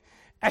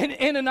 And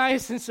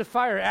Ananias and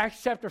Sapphira,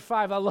 Acts chapter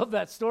 5, I love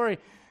that story.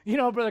 You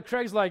know, Brother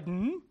Craig's like,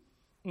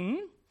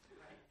 You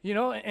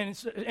know, and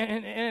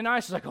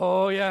Ananias is like,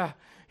 oh, yeah.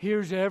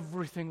 Here's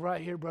everything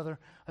right here, brother.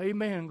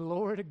 Amen.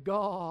 Glory to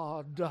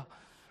God.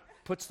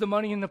 Puts the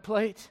money in the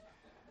plate.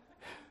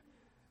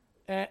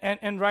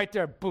 And right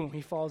there, boom,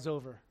 he falls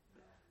over.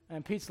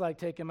 And Pete's like,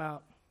 take him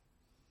out.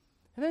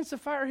 And then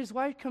Sapphira, his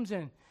wife, comes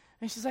in.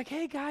 And she's like,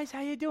 hey, guys,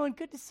 how you doing?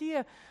 Good to see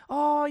you.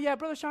 Oh, yeah,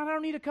 Brother Sean, I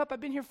don't need a cup. I've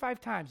been here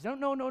 5 times. No.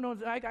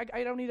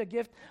 I don't need a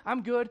gift.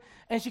 I'm good.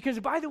 And she comes,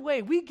 by the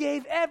way, we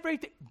gave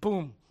everything.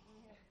 Boom.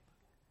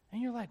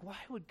 And you're like, why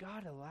would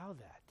God allow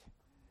that?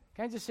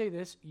 Can I just say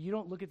this? You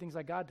don't look at things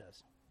like God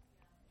does.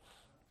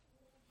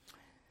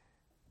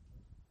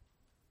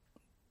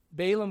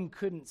 Balaam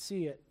couldn't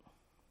see it,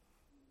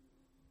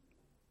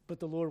 but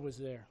the Lord was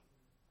there.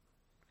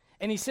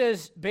 And he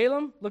says,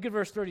 Balaam, look at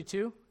verse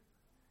 32.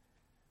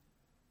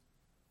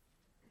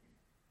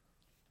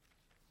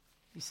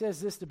 He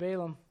says this to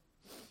Balaam.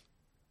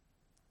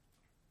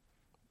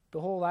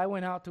 Behold, I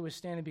went out to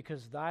withstand it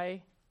because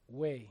thy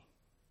way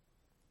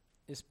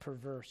is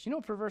perverse. You know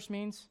what perverse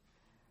means?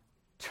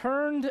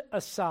 Turned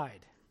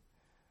aside,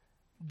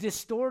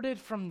 distorted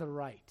from the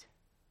right.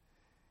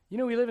 You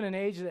know, we live in an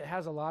age that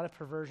has a lot of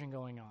perversion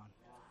going on.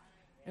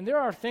 And there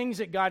are things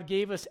that God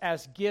gave us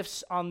as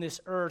gifts on this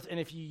earth, and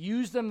if you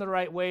use them the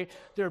right way,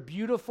 they're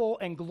beautiful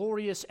and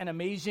glorious and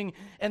amazing,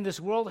 and this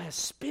world has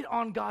spit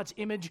on God's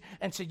image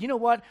and said, you know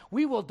what,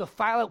 we will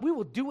defile it, we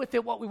will do with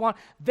it what we want.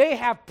 They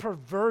have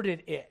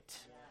perverted it.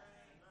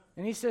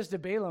 And he says to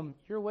Balaam,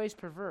 your way's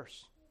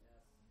perverse.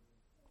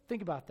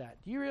 Think about that.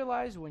 Do you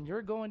realize when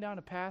you're going down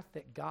a path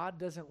that God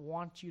doesn't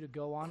want you to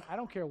go on, I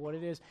don't care what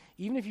it is,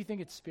 even if you think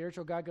it's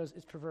spiritual, God goes,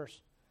 it's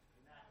perverse.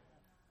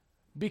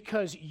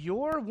 Because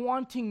you're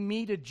wanting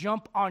me to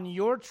jump on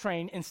your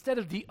train instead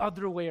of the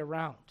other way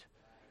around.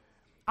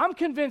 I'm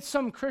convinced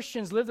some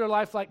Christians live their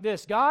life like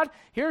this. God,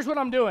 here's what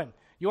I'm doing.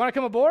 You want to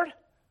come aboard?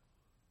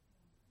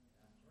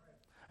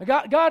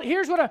 God,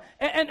 here's what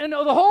and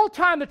the whole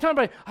time they're telling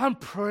me, I'm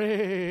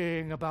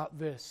praying about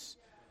this.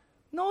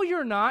 No,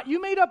 you're not.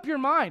 You made up your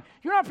mind.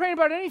 You're not praying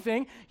about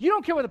anything. You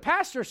don't care what the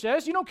pastor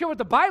says. You don't care what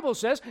the Bible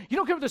says. You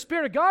don't care what the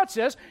Spirit of God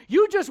says.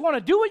 You just want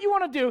to do what you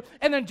want to do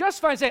and then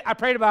justify and say, I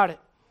prayed about it.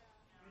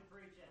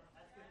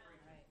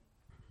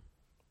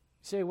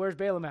 You say, where's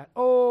Balaam at?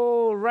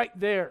 Oh, right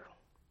there.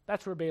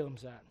 That's where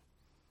Balaam's at.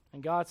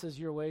 And God says,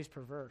 your way's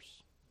perverse.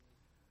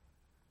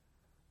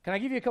 Can I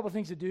give you a couple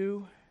things to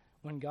do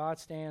when God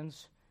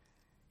stands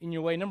in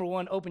your way? Number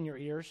one, open your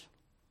ears.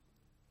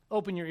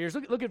 Open your ears.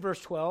 Look at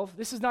verse 12.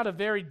 This is not a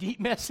very deep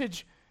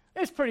message.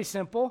 It's pretty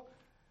simple.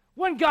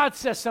 When God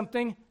says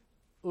something,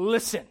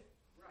 listen.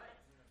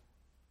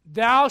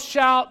 Thou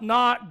shalt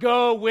not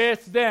go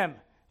with them.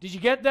 Did you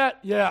get that?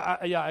 Yeah,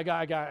 I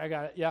got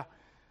it. Yeah.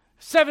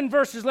 7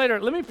 verses later,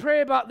 let me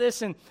pray about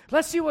this and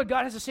let's see what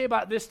God has to say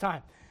about this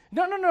time.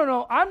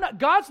 No.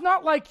 God's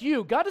not like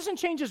you. God doesn't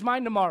change his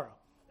mind tomorrow.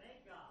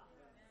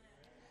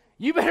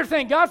 You better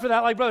thank God for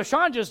that, like Brother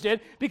Sean just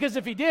did, because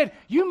if he did,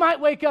 you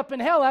might wake up in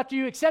hell after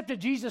you accepted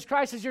Jesus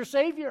Christ as your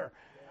Savior.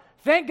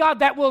 Thank God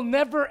that will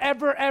never,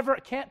 ever, ever,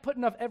 can't put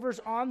enough evers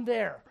on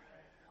there.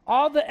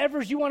 All the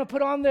evers you want to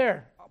put on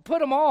there, put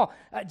them all.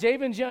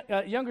 Javen's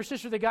younger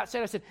sister that got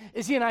saved, I said,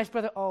 is he a nice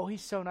brother? Oh,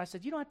 he's so nice. I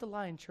said, you don't have to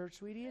lie in church,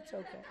 sweetie. It's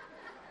okay.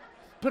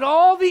 Put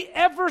all the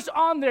evers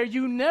on there.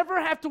 You never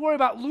have to worry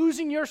about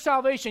losing your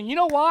salvation. You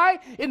know why?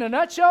 In a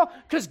nutshell,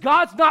 because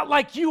God's not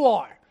like you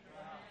are.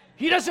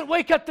 He doesn't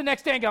wake up the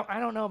next day and go,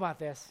 I don't know about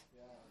this.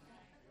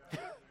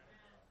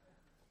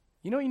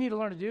 You know what you need to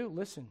learn to do?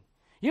 Listen.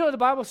 You know what the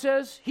Bible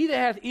says? He that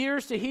hath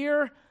ears to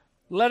hear,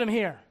 let him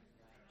hear.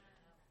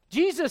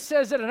 Jesus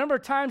says that a number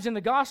of times in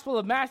the Gospel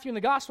of Matthew, in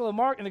the Gospel of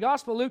Mark, in the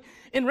Gospel of Luke.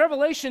 In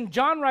Revelation,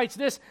 John writes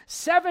this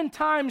 7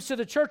 times to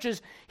the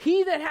churches,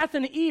 he that hath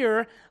an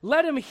ear,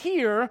 let him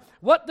hear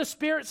what the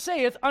Spirit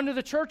saith unto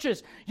the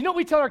churches. You know what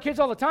we tell our kids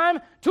all the time?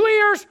 2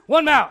 ears,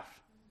 1 mouth.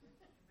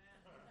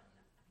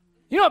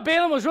 You know what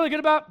Balaam was really good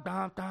about?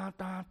 Dun, dun,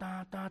 dun,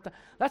 dun, dun, dun.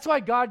 That's why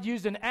God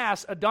used an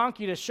ass, a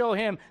donkey, to show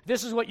him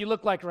this is what you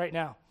look like right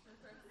now.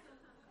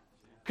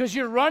 Because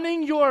you're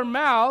running your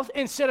mouth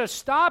instead of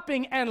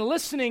stopping and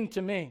listening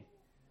to me.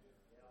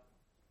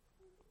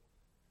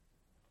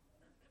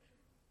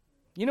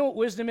 You know what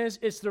wisdom is?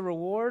 It's the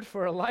reward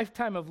for a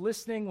lifetime of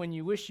listening when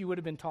you wish you would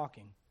have been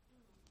talking.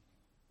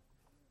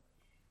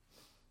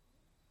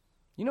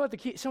 You know what the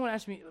key? Someone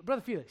asked me,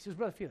 Brother Felix,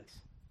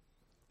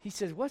 he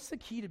says, what's the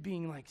key to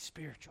being like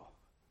spiritual?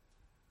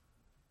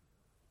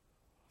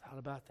 Thought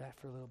about that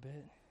for a little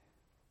bit.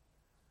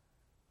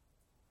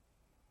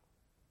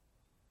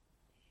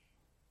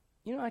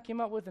 You know, I came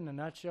up with in a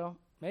nutshell.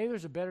 Maybe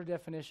there's a better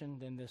definition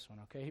than this one,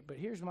 okay? But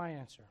here's my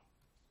answer.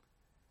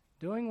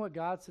 Doing what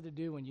God said to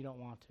do when you don't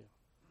want to.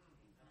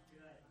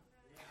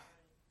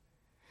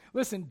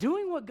 Listen,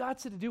 doing what God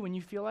said to do when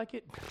you feel like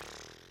it.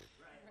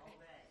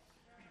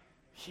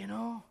 You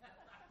know,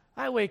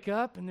 I wake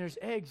up and there's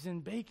eggs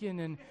and bacon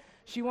and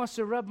she wants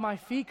to rub my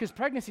feet because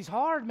pregnancy's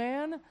hard,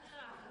 man.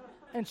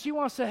 And she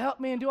wants to help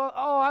me and do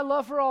all, I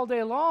love her all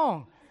day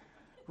long.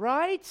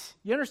 Right?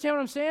 You understand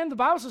what I'm saying? The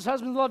Bible says,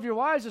 husbands, love your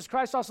wives as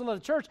Christ also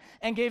loved the church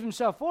and gave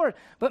himself for it.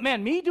 But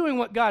man, me doing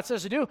what God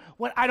says to do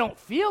when I don't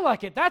feel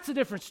like it, that's a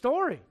different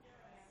story.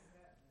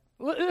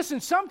 Listen,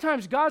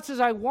 sometimes God says,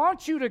 I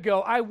want you to go.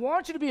 I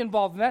want you to be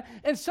involved in that.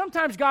 And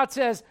sometimes God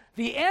says,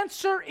 the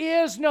answer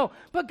is no.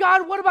 But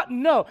God, what about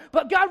no?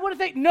 But God, what if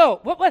they, no.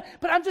 But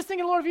I'm just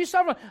thinking, Lord, if you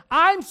stop,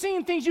 I'm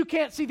seeing things you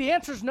can't see. The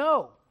answer is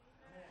no.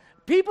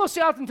 People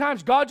say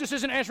oftentimes, God just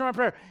isn't answering my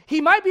prayer. He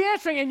might be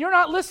answering and you're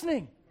not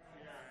listening.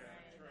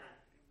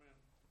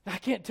 I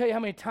can't tell you how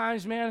many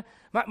times, man,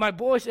 my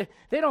boys,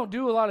 they don't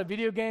do a lot of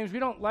video games. We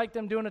don't like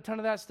them doing a ton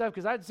of that stuff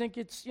because I think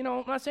it's, you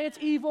know, I'm not saying it's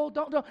evil.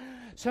 Don't.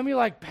 Some of you are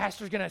like,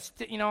 pastor's going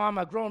to, I'm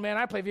a grown man.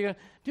 I play video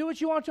games. Do what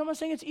you want to. I'm not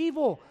saying it's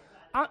evil.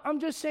 I'm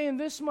just saying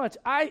this much.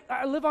 I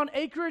live on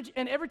acreage,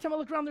 and every time I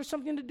look around, there's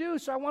something to do.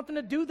 So I want them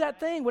to do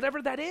that thing,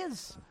 whatever that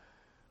is.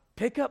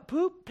 Pick up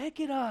poop, pick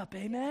it up.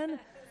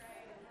 Amen.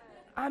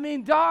 I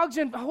mean, dogs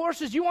and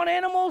horses, you want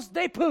animals?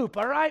 They poop,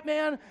 all right,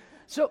 man?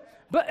 So,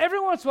 but every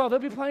once in a while, they'll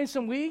be playing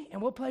some Wii,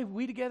 and we'll play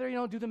Wii together,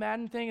 do the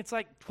Madden thing. It's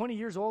like 20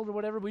 years old or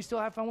whatever. We still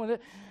have fun with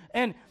it.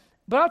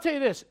 But I'll tell you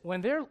this.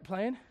 When they're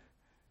playing,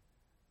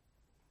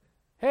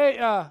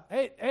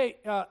 hey,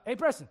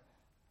 Preston.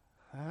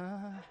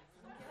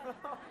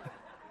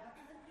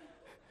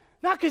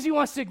 Not because he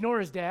wants to ignore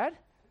his dad,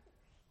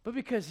 but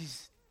because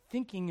he's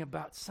thinking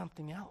about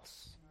something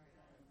else.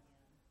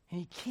 And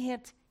he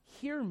can't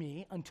hear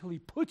me until he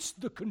puts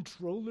the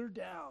controller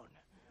down.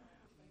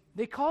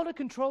 They call it a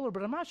controller,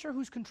 but I'm not sure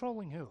who's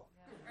controlling who.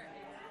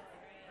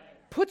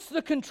 Puts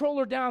the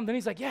controller down, then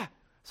he's like, yeah.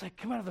 It's like,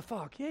 come out of the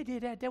fog. Yeah,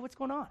 Dad, what's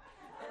going on?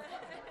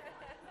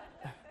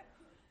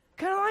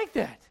 Kind of like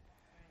that.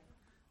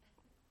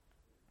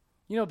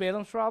 You know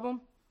Balaam's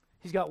problem?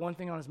 He's got one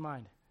thing on his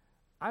mind.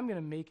 I'm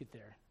going to make it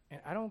there. And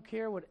I don't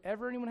care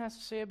whatever anyone has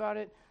to say about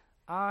it.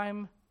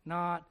 I'm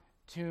not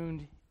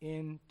tuned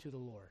in to the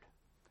Lord.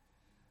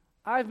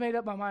 I've made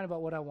up my mind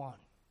about what I want.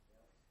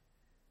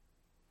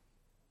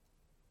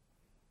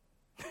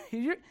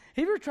 Have you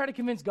ever tried to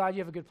convince God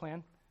you have a good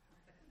plan?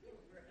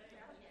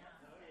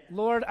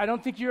 Lord, I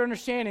don't think you're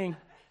understanding.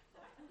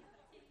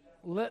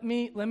 Let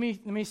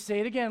me say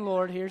it again,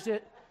 Lord.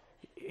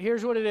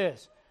 Here's what it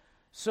is.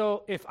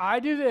 So if I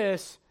do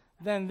this,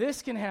 then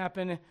this can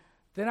happen.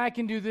 Then I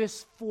can do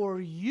this for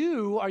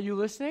you. Are you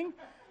listening?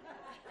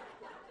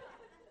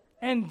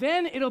 And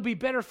then it'll be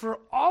better for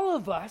all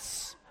of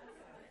us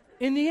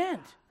in the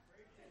end.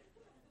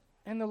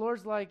 And the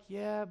Lord's like,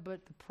 yeah,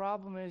 but the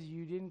problem is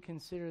you didn't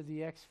consider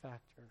the X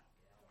factor.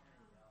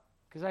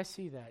 Because I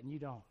see that and you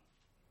don't.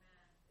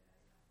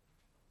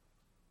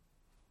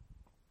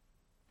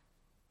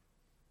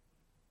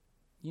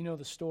 You know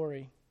the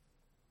story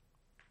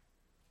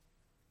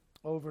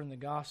over in the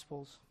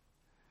Gospels.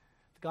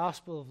 The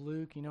Gospel of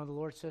Luke, the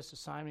Lord says to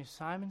Simon,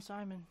 Simon,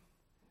 Simon,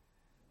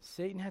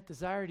 Satan hath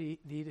desired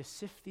thee to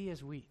sift thee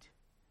as wheat.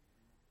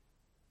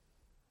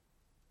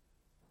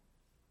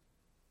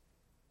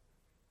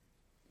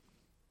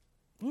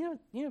 You know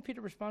what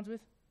Peter responds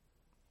with?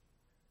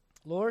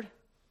 Lord,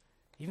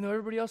 even though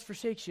everybody else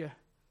forsakes you,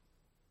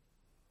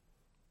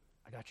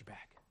 I got your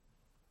back.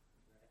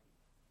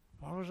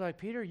 Mark was like,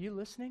 Peter, are you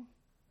listening?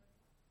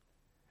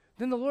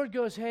 Then the Lord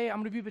goes, hey, I'm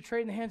going to be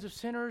betrayed in the hands of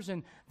sinners,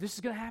 and this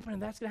is going to happen,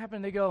 and that's going to happen.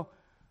 And they go,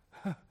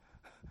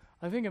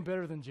 I think I'm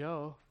better than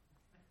Joe.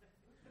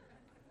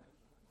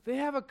 They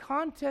have a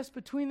contest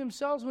between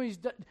themselves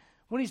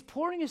when he's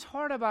pouring his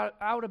heart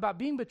out about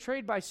being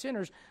betrayed by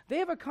sinners. They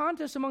have a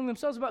contest among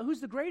themselves about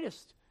who's the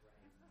greatest.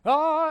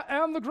 I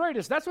am the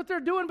greatest. That's what they're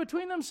doing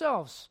between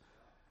themselves.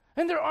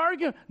 And they're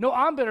arguing, no,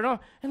 I'm better. No.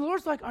 And the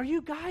Lord's like, are we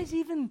in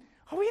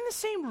the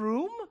same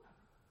room?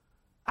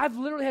 I've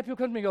literally had people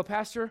come to me and go,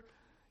 Pastor,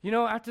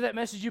 after that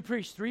message you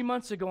preached 3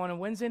 months ago on a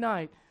Wednesday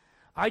night,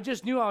 I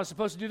just knew I was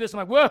supposed to do this.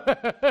 I'm like,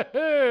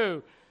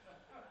 whoa,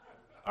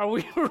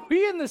 were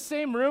we in the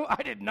same room?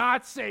 I did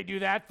not say do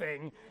that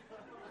thing.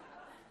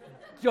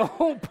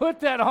 Don't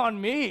put that on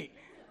me.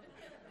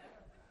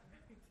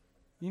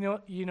 You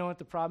know what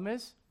the problem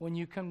is? When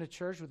you come to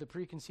church with a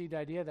preconceived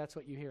idea, that's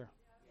what you hear.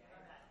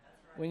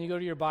 When you go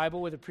to your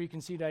Bible with a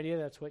preconceived idea,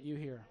 that's what you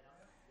hear.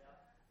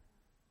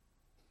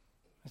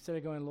 Instead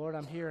of going, Lord,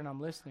 I'm here and I'm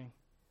listening.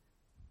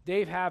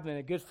 Dave Havman,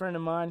 a good friend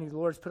of mine, who the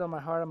Lord's put on my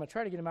heart, I'm going to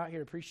try to get him out here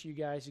to preach to you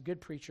guys. He's a good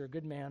preacher, a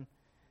good man.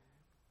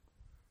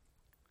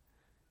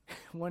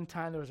 One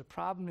time there was a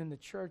problem in the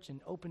church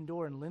in Open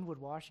Door in Linwood,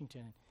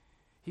 Washington.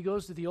 He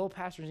goes to the old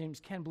pastor, his name is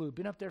Ken Blue,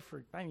 been up there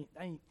for,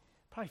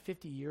 probably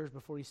 50 years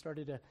before he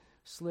started to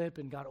slip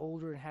and got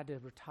older and had to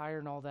retire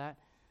and all that.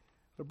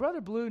 But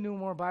Brother Blue knew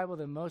more Bible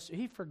than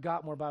he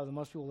forgot more Bible than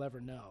most people will ever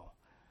know.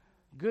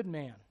 Good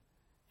man.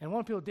 And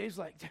one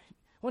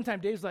time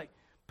Dave's like,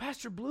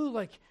 Pastor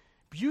Blue,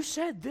 you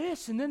said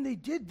this and then they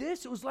did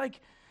this. It was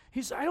like,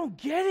 I don't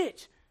get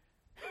it.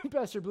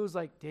 Pastor Blue's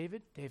like,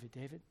 David,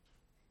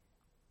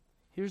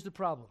 here's the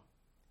problem.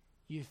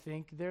 You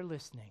think they're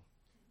listening.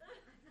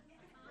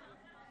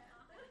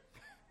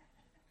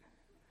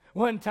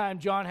 One time,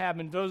 John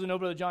Habman, those who know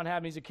Brother John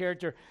Habman, he's a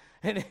character,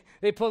 and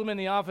they pulled him in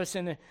the office,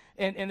 and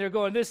they're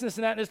going, this and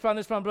that, and this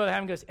problem. Brother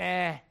Habman goes,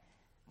 they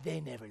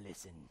never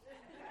listen.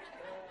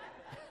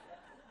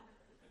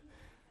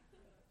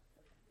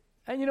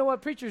 And you know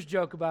what? Preachers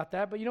joke about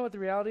that, but you know what the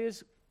reality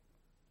is?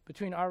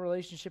 Between our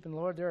relationship and the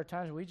Lord, there are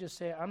times where we just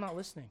say, I'm not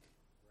listening.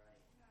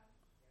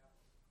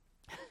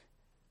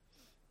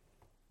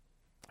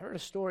 I heard a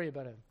story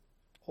about an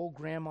old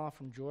grandma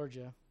from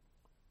Georgia.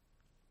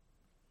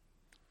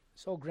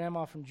 This old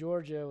grandma from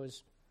Georgia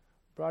was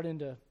brought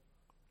into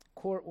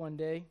court one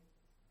day.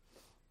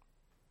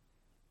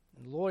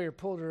 And the lawyer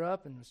pulled her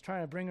up and was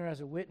trying to bring her as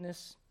a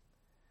witness.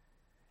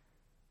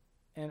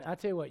 And I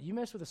tell you what, you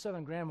mess with a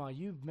Southern grandma,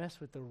 you mess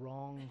with the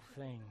wrong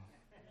thing.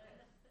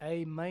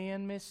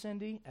 Amen, Miss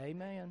Cindy?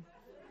 Amen.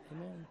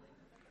 Amen.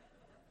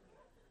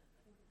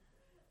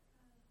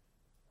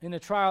 In the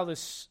trial,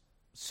 this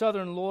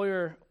Southern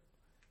lawyer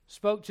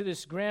spoke to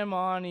this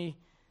grandma, and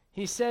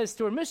he says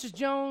to her, Mrs.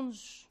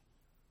 Jones,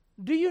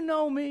 do you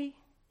know me?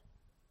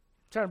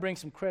 Trying to bring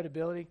some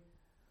credibility.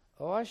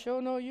 Oh, I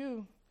sure know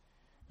you.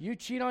 You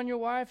cheat on your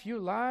wife, you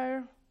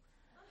liar.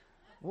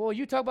 Well,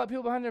 you talk about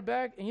people behind their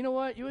back, and you know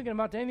what? You ain't going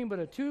to amount to anything but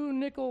a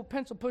 2-nickel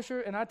pencil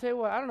pusher, and I tell you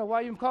what, I don't know why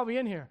you even called me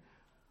in here.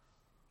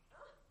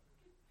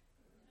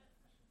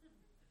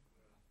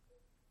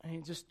 And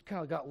he just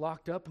kind of got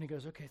locked up, and he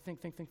goes, okay, think.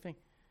 And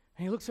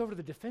he looks over to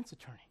the defense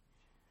attorney.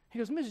 He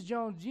goes, Mrs.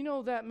 Jones, do you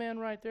know that man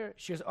right there?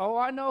 She goes, oh,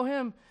 I know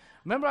him.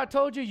 Remember I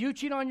told you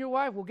cheat on your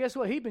wife? Well, guess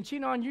what? He's been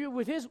cheating on you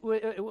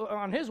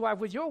on his wife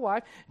with your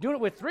wife, doing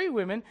it with 3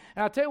 women.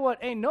 And I'll tell you what,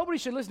 ain't nobody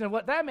should listen to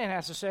what that man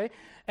has to say.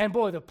 And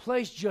boy, the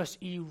place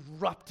just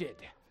erupted.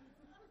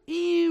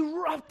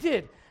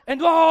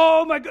 And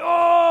oh my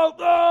God,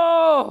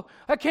 oh,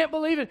 I can't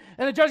believe it.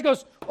 And the judge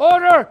goes,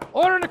 order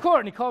in the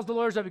court. And he calls the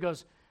lawyers up. He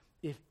goes,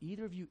 if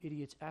either of you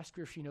idiots ask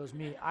her if she knows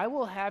me, I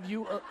will have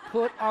you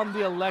put on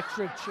the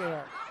electric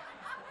chair.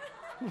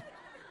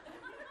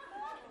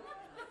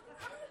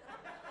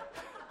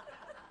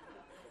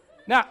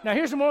 Now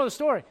here's the moral of the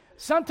story.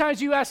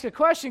 Sometimes you ask a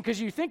question because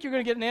you think you're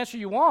going to get an answer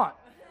you want.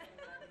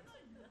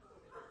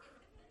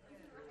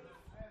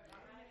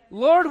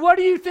 Lord, what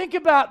do you think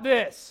about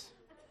this?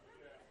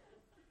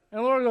 And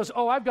the Lord goes,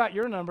 oh, I've got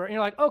your number. And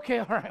you're like, okay,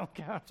 all right,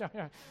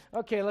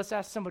 okay, let's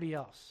ask somebody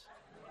else.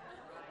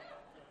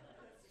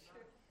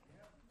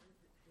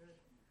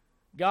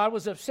 God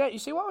was upset. You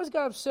see, why was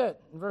God upset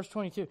in verse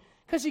 22?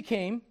 Because he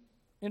came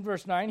in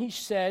verse 9. He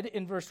said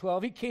in verse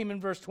 12. He came in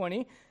verse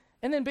 20.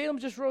 And then Balaam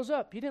just rose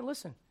up. He didn't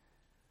listen.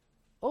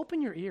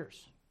 Open your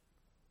ears.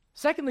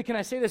 Secondly, can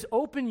I say this?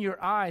 Open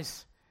your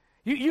eyes.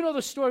 You know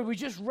the story. We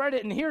just read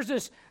it. And here's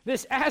this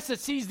ass that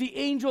sees the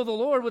angel of the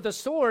Lord with a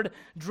sword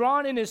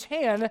drawn in his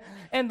hand.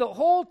 And the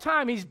whole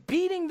time he's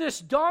beating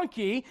this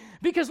donkey.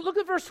 Because look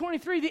at verse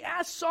 23. The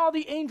ass saw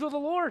the angel of the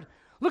Lord.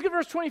 Look at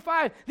verse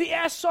 25. The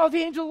ass saw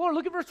the angel of the Lord.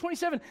 Look at verse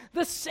 27.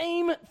 The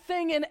same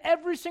thing, and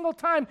every single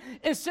time.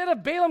 Instead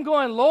of Balaam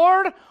going,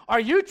 Lord,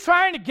 are you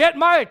trying to get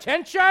my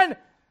attention?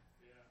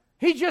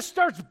 He just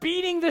starts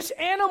beating this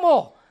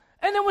animal.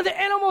 And then when the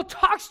animal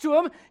talks to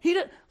him,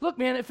 look,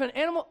 man, if an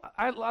animal,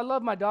 I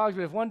love my dogs,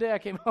 but if one day I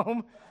came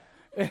home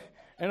and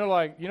they're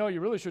like,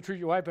 you really should treat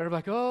your wife better, I'm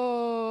like,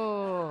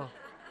 oh.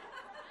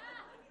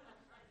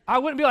 I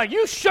wouldn't be like,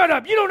 you shut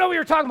up, you don't know what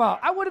you're talking about.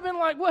 I would have been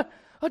like, what?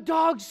 A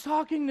dog's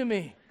talking to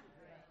me.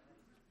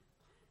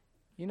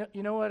 You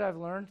know what I've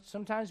learned?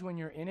 Sometimes when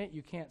you're in it,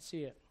 you can't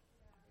see it.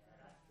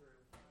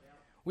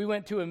 We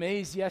went to a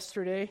maze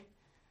yesterday.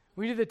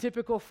 We did the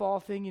typical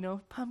fall thing,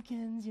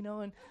 pumpkins,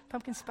 and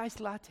pumpkin spice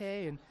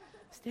latte, and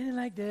standing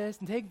like this,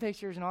 and taking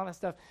pictures and all that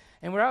stuff.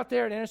 And we're out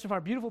there at Anderson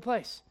Farm, beautiful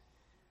place.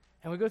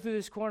 And we go through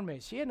this corn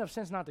maze. She had enough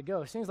sense not to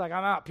go. She seems like,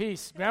 I'm out,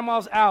 peace.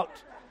 Grandma's out.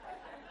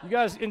 You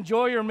guys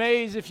enjoy your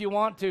maze if you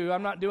want to.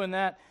 I'm not doing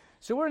that.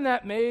 So we're in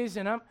that maze,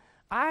 and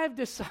I've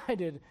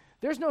decided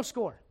there's no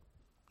score.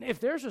 If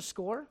there's a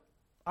score,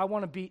 I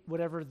want to beat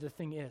whatever the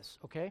thing is,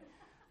 okay?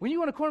 When you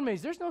go in a corn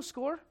maze, there's no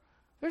score.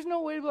 There's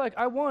no way to be like,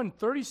 I won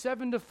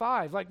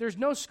 37-5. Like, there's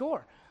no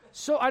score.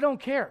 So I don't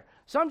care.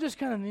 So I'm just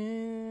kind of,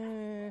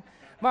 eh.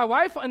 My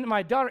wife and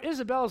my daughter,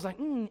 Isabella's like,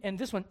 and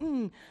this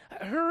one,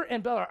 Her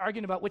and Bella are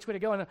arguing about which way to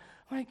go. And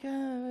I'm like,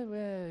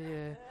 well,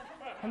 yeah.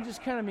 I'm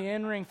just kind of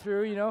meandering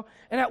through,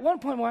 And at one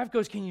point, my wife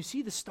goes, can you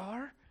see the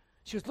star?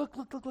 She goes, look.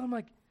 I'm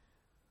like,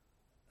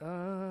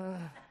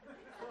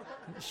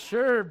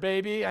 sure,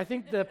 baby. I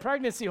think the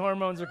pregnancy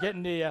hormones are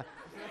getting to you.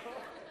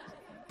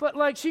 But,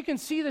 like, she can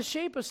see the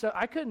shape of stuff.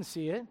 I couldn't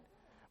see it.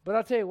 But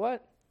I'll tell you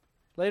what,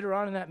 later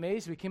on in that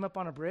maze, we came up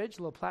on a bridge,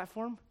 a little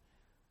platform,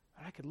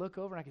 and I could look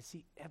over and I could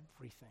see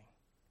everything.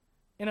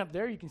 And up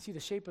there, you can see the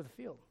shape of the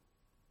field.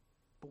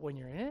 But when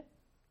you're in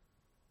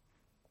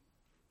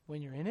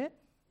it,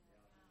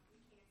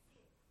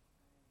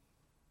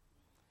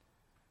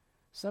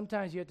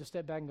 sometimes you have to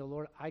step back and go,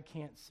 Lord, I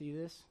can't see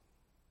this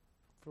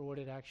for what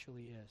it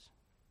actually is.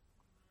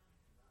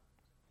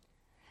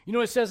 You know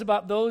what it says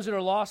about those that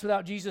are lost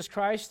without Jesus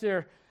Christ?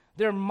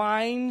 Their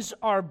minds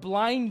are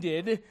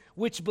blinded,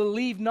 which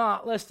believe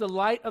not, lest the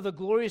light of the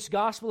glorious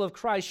gospel of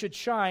Christ should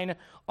shine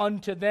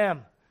unto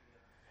them.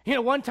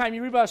 One time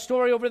you read about a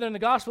story over there in the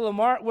Gospel of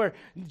Mark where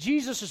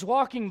Jesus is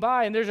walking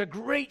by, and there's a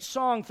great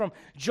song from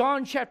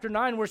John chapter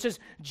 9 where it says,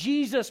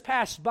 Jesus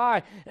passed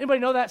by.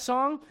 Anybody know that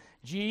song?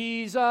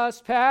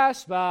 Jesus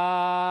passed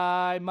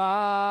by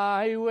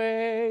my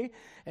way,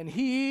 and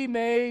he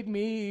made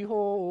me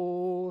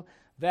whole.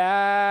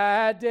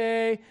 That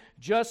day,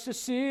 just a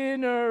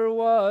sinner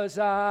was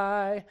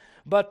I,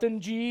 but then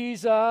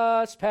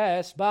Jesus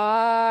passed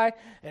by,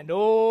 and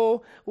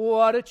oh,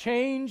 what a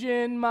change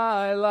in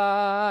my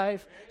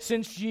life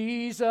since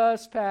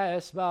Jesus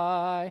passed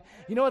by.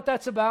 You know what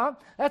that's about?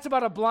 That's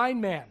about a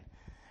blind man.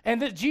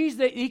 And that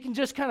Jesus, he can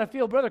just kind of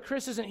feel, Brother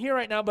Chris isn't here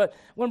right now, but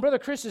when Brother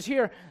Chris is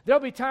here,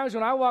 there'll be times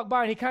when I walk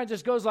by and he kind of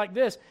just goes like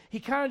this. He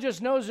kind of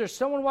just knows there's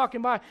someone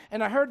walking by,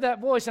 and I heard that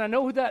voice, and I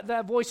know who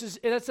that voice is.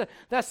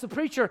 That's the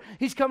preacher.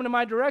 He's coming in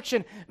my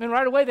direction. And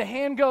right away the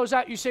hand goes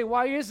out. You say,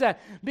 why is that?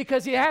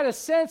 Because he had a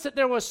sense that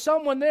there was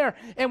someone there.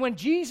 And when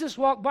Jesus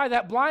walked by,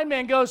 that blind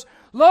man goes,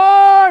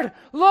 Lord,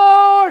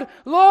 Lord,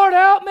 Lord,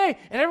 help me.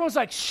 And everyone's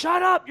like,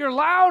 shut up, you're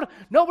loud.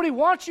 Nobody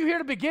wants you here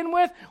to begin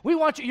with. We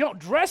want you. You don't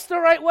dress the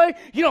right way.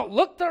 You don't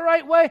look the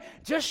right way.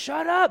 Just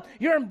shut up.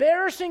 You're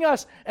embarrassing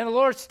us. And the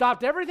Lord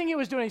stopped everything he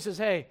was doing. He says,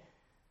 hey,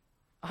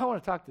 I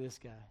want to talk to this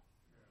guy.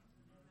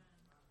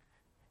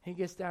 He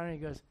gets down and he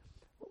goes,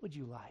 what would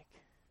you like?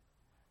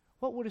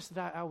 What wouldest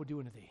that I would do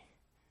unto thee?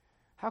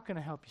 How can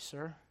I help you,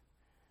 sir?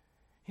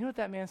 You know what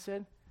that man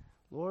said?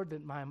 Lord,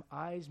 that my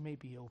eyes may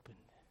be opened.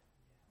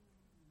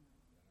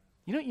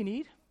 You know what you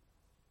need?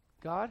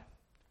 God,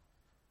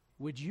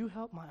 would you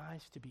help my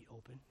eyes to be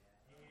open?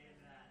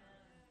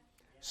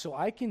 So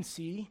I can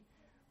see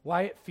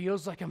why it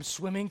feels like I'm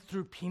swimming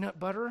through peanut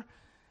butter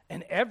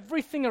and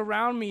everything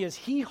around me is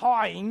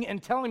hee-hawing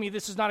and telling me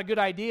this is not a good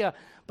idea,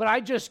 but I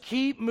just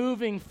keep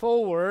moving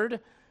forward,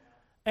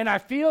 and I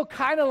feel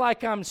kind of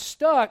like I'm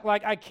stuck,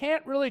 like I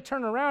can't really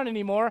turn around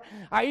anymore.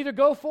 I either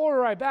go forward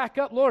or I back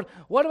up. Lord,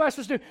 what am I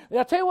supposed to do?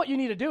 I'll tell you what you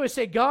need to do is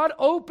say, God,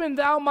 open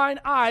thou mine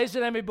eyes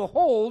that I may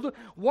behold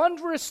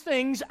wondrous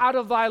things out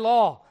of thy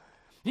law.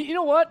 You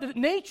know what?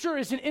 Nature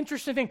is an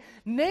interesting thing.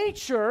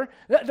 Nature,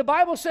 the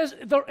Bible says,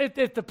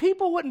 if the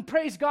people wouldn't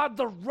praise God,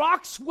 the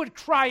rocks would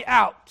cry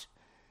out.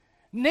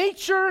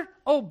 Nature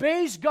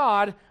obeys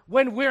God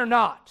when we're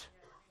not.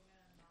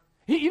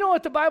 You know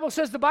what the Bible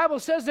says? The Bible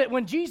says that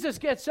when Jesus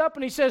gets up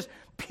and he says,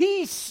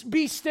 peace,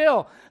 be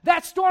still,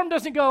 that storm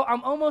doesn't go,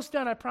 I'm almost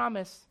done, I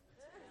promise.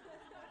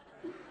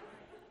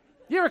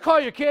 You ever call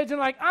your kids and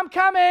like, I'm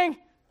coming?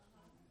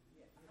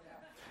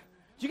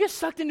 Did you get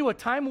sucked into a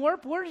time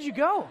warp? Where did you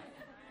go?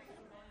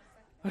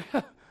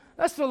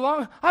 That's the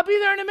long, I'll be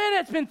there in a minute.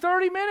 It's been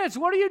 30 minutes.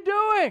 What are you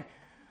doing?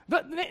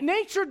 But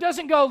nature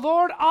doesn't go,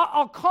 Lord,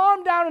 I'll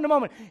calm down in a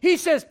moment. He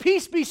says,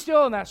 peace, be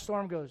still, and that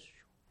storm goes.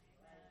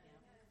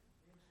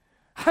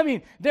 I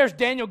mean, there's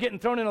Daniel getting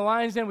thrown in the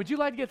lion's den. Would you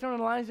like to get thrown in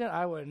the lion's den?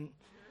 I wouldn't.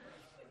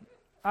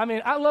 I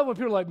mean, I love when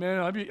people are like, man,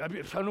 I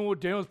don't know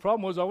what Daniel's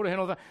problem was. I would have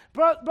handled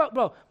that.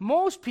 Bro,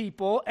 most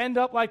people end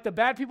up like the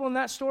bad people in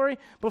that story.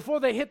 Before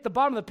they hit the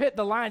bottom of the pit,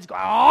 the lions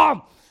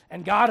go,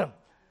 and got him.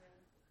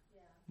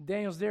 Yeah.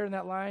 Daniel's there in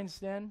that lion's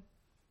den.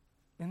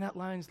 And that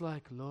lion's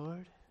like,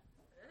 Lord,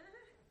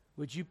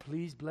 would you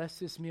please bless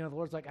this meal? The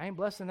Lord's like, I ain't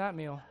blessing that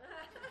meal.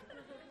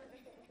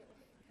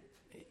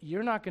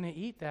 You're not going to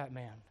eat that,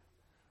 man.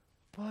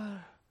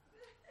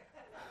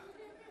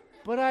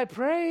 But I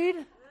prayed.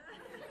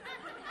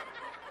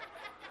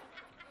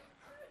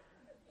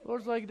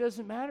 Lord's like, it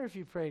doesn't matter if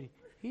you prayed.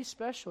 He's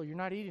special. You're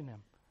not eating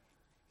him.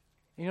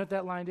 You know what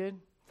that lion did?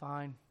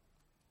 Fine.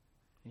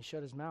 He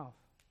shut his mouth.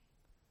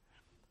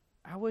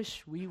 I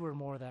wish we were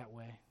more that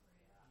way.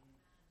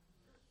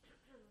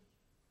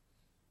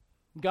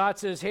 God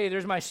says, hey,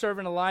 there's my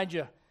servant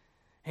Elijah.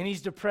 And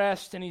he's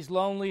depressed and he's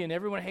lonely and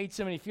everyone hates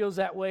him and he feels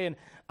that way. And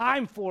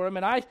I'm for him.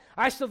 And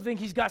I still think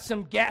he's got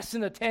some gas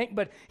in the tank,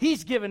 but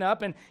he's given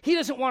up and he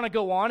doesn't want to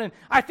go on. And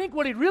I think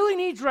what he really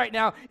needs right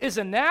now is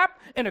a nap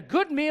and a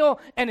good meal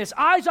and his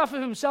eyes off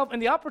of himself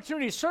and the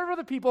opportunity to serve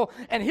other people.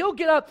 And he'll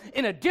get up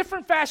in a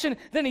different fashion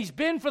than he's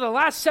been for the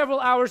last several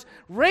hours.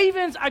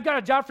 Ravens, I've got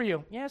a job for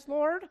you. Yes,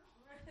 Lord.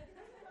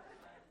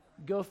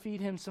 Go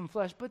feed him some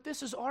flesh. But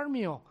this is our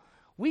meal.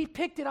 We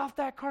picked it off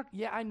that cart.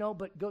 Yeah, I know,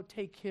 but go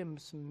take him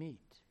some meat.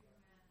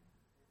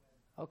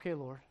 Okay,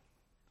 Lord.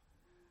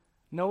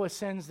 Noah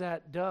sends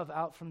that dove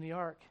out from the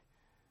ark.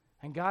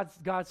 And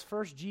God's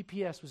first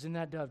GPS was in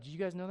that dove. Did you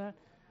guys know that?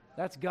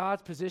 That's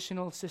God's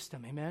positional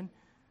system. Amen?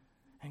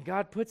 And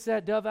God puts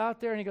that dove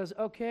out there and he goes,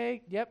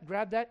 okay, yep,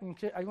 grab that. And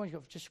I want you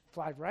to just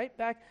fly right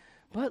back.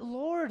 But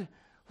Lord,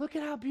 look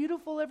at how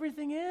beautiful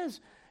everything is.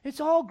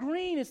 It's all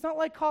green. It's not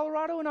like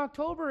Colorado in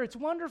October. It's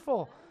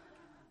wonderful.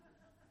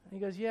 And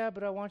he goes, yeah,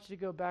 but I want you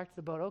to go back to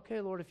the boat.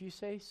 Okay, Lord, if you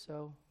say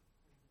so.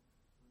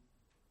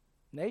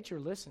 Nature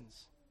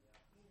listens.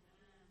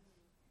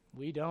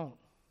 We don't.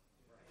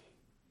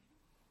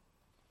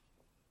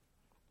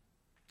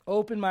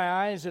 Open my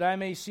eyes that I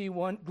may see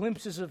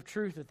glimpses of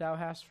truth that thou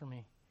hast for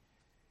me.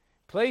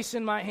 Place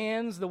in my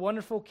hands the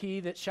wonderful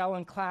key that shall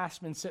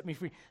unclasp and set me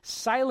free.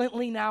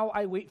 Silently now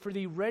I wait for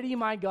thee. Ready,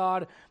 my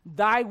God,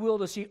 thy will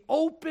to see.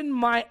 Open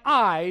my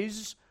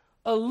eyes,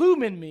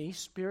 illumine me,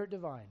 Spirit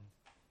divine.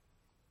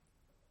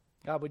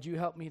 God, would you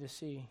help me to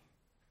see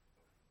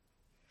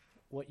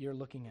what you're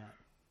looking at?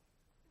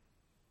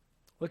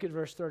 Look at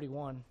verse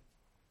 31.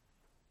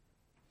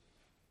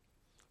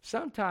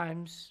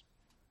 Sometimes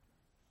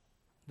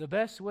the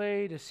best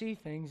way to see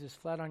things is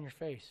flat on your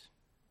face.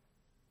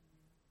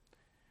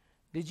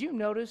 Did you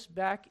notice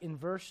back in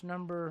verse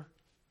number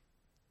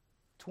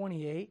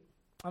 28?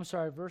 I'm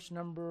sorry, verse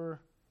number,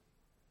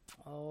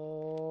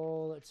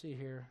 let's see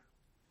here.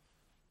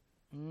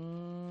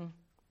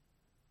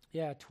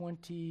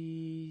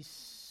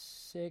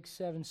 26,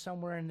 7,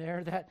 somewhere in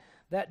there.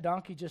 That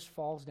donkey just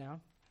falls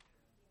down.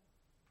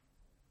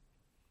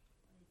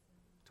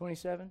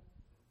 27?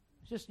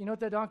 It's just, you know what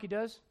that donkey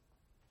does?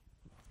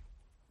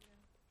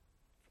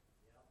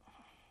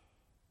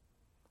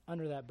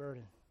 Under that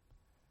burden.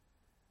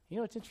 You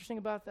know what's interesting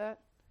about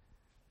that?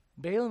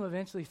 Balaam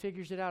eventually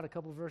figures it out a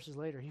couple verses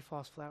later. He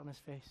falls flat on his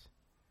face.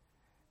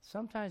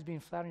 Sometimes being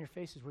flat on your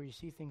face is where you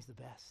see things the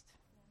best.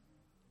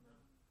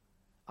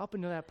 Up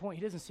until that point,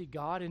 he doesn't see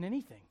God in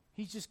anything.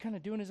 He's just kind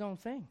of doing his own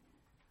thing,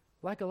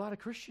 like a lot of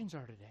Christians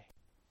are today.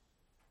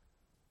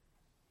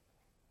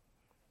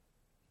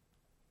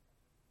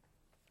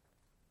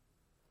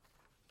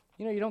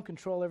 You know, you don't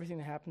control everything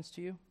that happens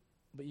to you,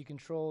 but you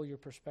control your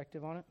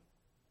perspective on it.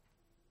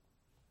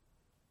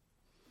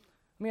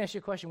 Let me ask you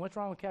a question. What's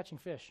wrong with catching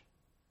fish?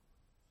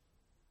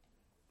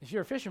 If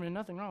you're a fisherman,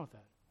 nothing wrong with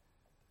that.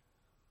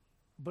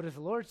 But if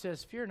the Lord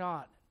says, fear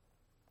not,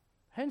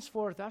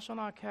 henceforth thou shalt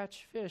not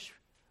catch fish,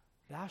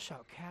 thou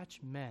shalt catch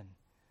men.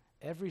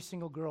 Every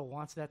single girl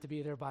wants that to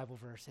be their Bible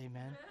verse.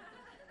 Amen.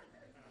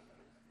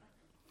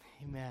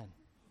 Amen.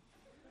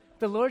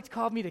 The Lord's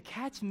called me to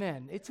catch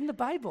men. It's in the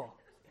Bible.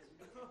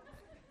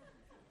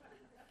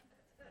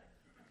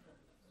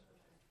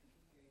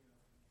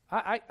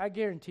 I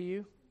guarantee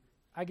you,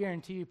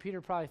 Peter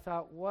probably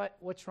thought,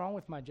 what's wrong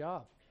with my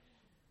job?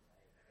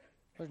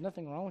 There's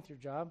nothing wrong with your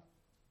job.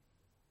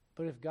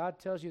 But if God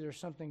tells you there's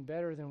something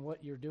better than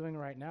what you're doing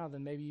right now,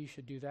 then maybe you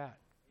should do that.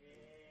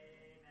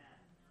 Amen.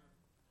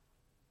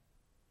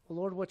 Well,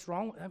 Lord, what's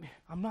wrong?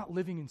 I'm not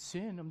living in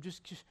sin. I'm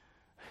just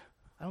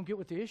I don't get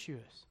what the issue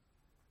is.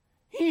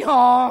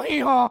 Hee-haw,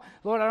 hee-haw.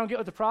 Lord, I don't get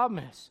what the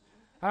problem is.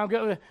 I don't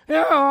get what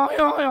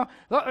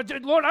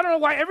Lord, I don't know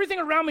why everything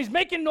around me is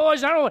making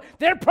noise. I don't know what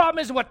their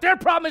problem is and what their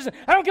problem is.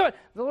 I don't get what.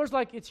 The Lord's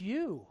like, it's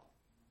you.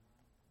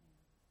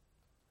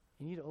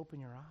 You need to open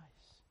your eyes.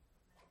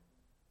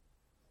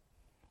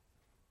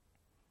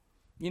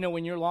 You know,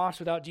 when you're lost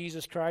without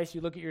Jesus Christ,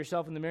 you look at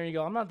yourself in the mirror and you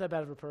go, I'm not that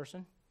bad of a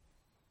person.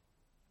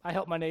 I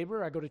help my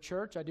neighbor. I go to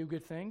church. I do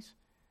good things.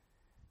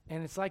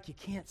 And it's like you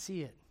can't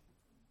see it.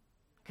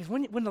 Because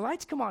when the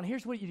lights come on,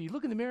 here's what you do. You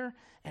look in the mirror,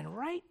 and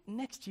right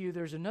next to you,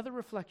 there's another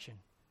reflection.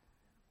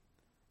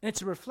 And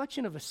it's a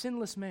reflection of a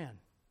sinless man.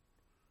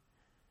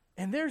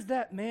 And there's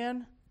that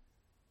man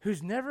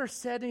who's never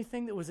said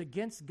anything that was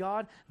against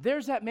God.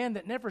 There's that man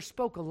that never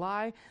spoke a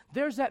lie.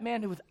 There's that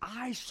man who with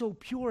eyes so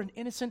pure and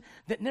innocent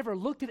that never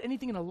looked at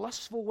anything in a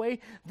lustful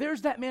way.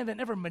 There's that man that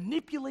never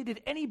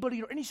manipulated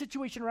anybody or any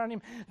situation around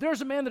him.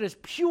 There's a man that is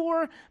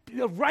pure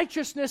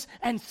righteousness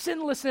and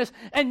sinlessness.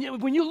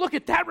 And when you look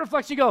at that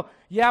reflection, you go,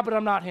 yeah, but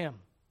I'm not him.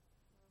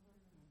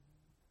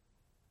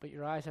 But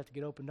your eyes have to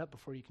get opened up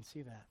before you can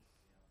see that.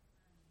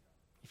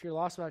 If you're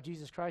lost about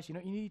Jesus Christ, you know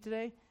what you need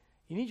today?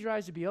 You need your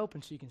eyes to be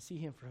open so you can see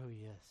him for who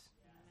he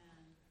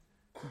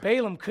is.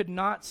 Balaam could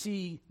not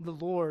see the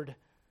Lord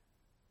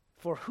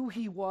for who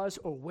he was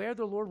or where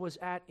the Lord was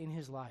at in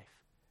his life.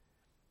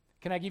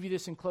 Can I give you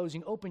this in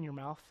closing? Open your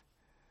mouth.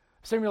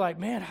 Some of you are like,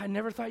 man, I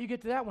never thought you'd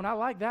get to that one. I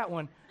like that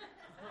one.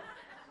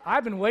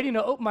 I've been waiting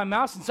to open my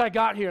mouth since I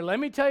got here. Let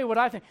me tell you what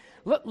I think.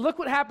 Look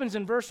what happens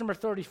in verse number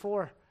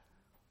 34.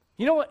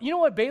 You know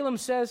what Balaam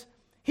says?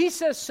 He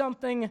says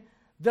something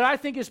that I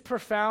think is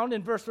profound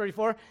in verse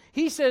 34.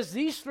 He says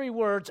these three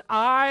words,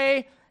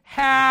 I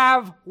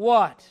have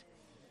what?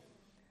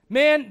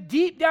 Man,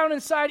 deep down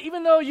inside,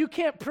 even though you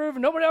can't prove,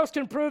 nobody else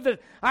can prove that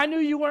I knew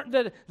you weren't,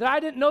 that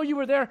I didn't know you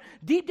were there,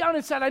 deep down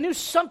inside, I knew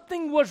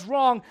something was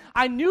wrong.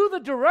 I knew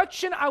the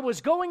direction I was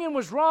going in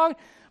was wrong,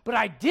 but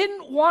I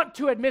didn't want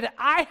to admit it.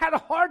 I had a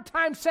hard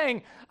time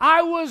saying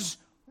I was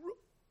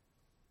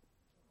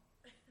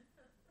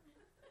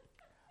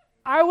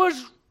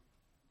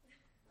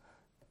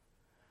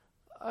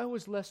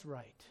less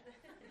right.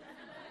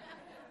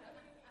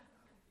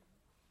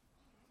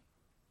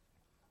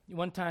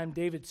 One time,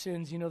 David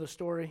sins, you know the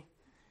story.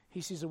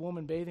 He sees a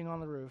woman bathing on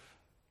the roof.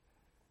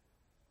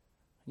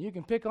 You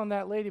can pick on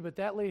that lady, but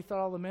that lady thought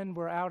all the men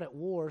were out at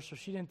war, so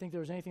she didn't think there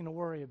was anything to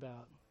worry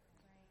about.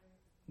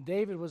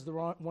 David was the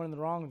one in the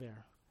wrong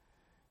there.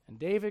 And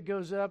David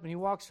goes up, and he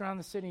walks around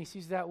the city, and he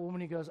sees that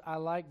woman, he goes, I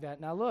like that.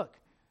 Now look,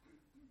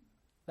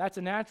 that's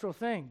a natural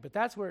thing, but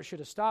that's where it should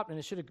have stopped, and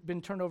it should have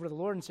been turned over to the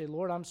Lord and say,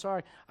 Lord, I'm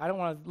sorry. I don't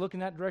want to look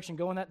in that direction,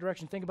 go in that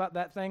direction, think about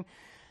that thing.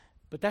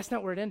 But that's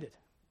not where it ended.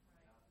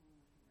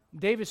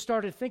 David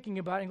started thinking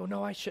about it and go,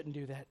 no, I shouldn't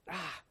do that.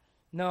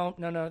 No,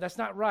 that's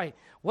not right.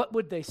 What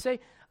would they say?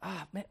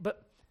 Man,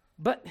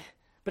 but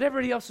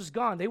everybody else is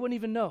gone. They wouldn't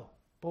even know.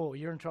 Boy,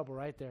 you're in trouble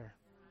right there.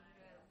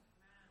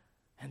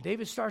 And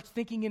David starts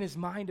thinking in his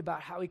mind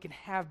about how he can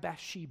have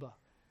Bathsheba.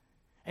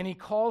 And he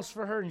calls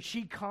for her, and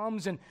she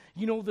comes, and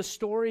you know the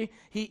story.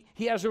 He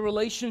has a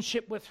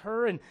relationship with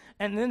her, and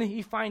then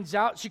he finds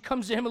out. She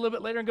comes to him a little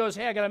bit later and goes,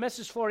 hey, I got a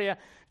message for you.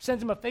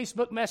 Sends him a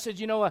Facebook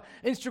message, an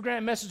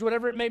Instagram message,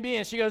 whatever it may be.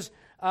 And she goes,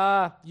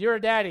 you're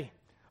a daddy.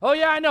 Oh,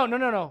 yeah, I know.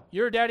 No.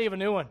 You're a daddy of a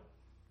new one.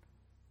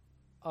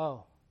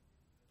 Oh.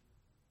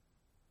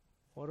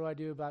 What do I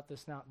do about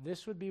this now?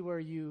 This would be where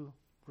you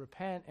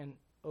repent and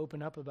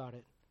open up about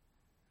it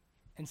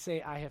and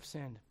say, I have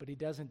sinned. But he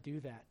doesn't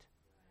do that.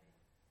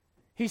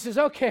 He says,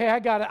 okay, I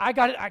got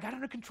it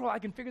under control. I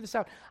can figure this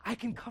out. I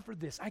can cover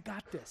this. I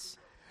got this.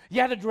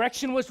 Yeah, the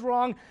direction was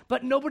wrong,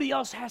 but nobody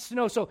else has to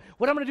know. So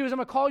what I'm going to do is I'm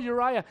going to call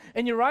Uriah,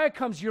 and Uriah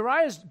comes.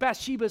 Uriah's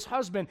Bathsheba's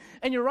husband,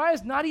 and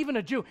Uriah's not even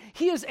a Jew.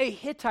 He is a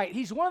Hittite.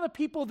 He's one of the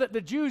people that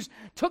the Jews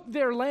took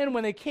their land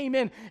when they came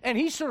in, and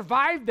he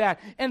survived that.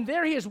 And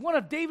there he is, one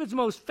of David's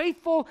most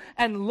faithful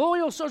and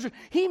loyal soldiers.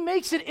 He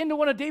makes it into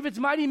one of David's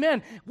mighty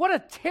men. What a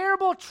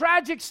terrible,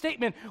 tragic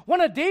statement. One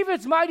of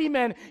David's mighty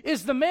men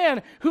is the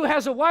man who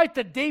has a wife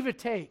that David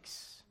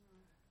takes.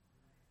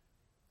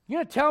 You're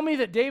going to tell me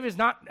that David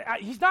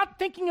he's not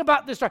thinking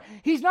about this right.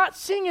 He's not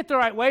seeing it the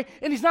right way,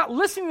 and he's not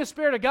listening to the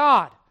Spirit of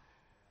God.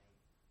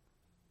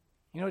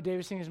 You know what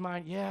David's saying in his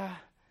mind? Yeah,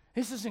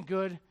 this isn't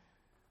good,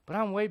 but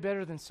I'm way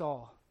better than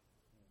Saul.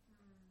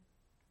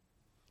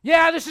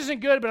 Yeah, this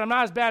isn't good, but I'm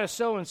not as bad as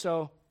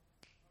so-and-so.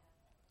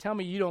 Tell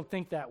me you don't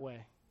think that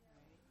way.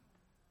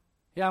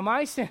 Yeah,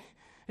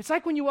 it's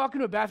like when you walk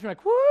into a bathroom,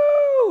 like,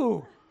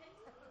 woo!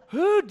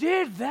 Who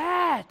did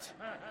that?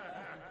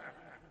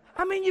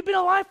 I mean, you've been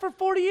alive for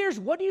 40 years.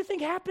 What do you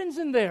think happens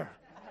in there?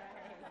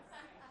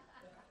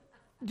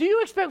 Do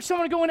you expect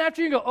someone to go in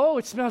after you and go, oh,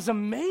 it smells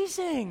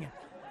amazing?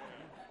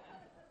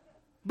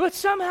 But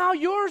somehow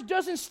yours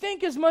doesn't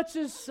stink as much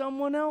as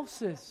someone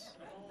else's.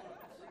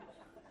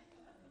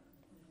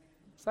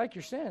 It's like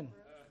your sin.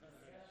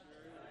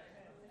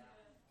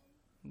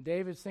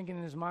 David's thinking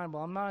in his mind,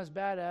 well, I'm not as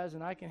bad as,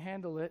 and I can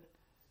handle it.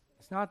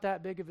 It's not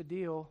that big of a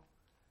deal,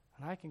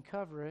 and I can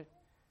cover it.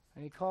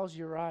 And he calls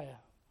Uriah.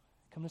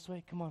 Come this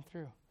way. Come on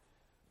through.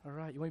 All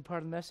right. You want to be part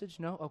of the message?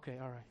 No? Okay.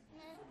 All right.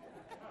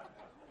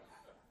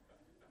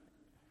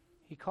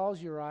 He calls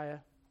Uriah,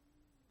 and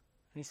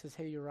he says,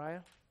 hey,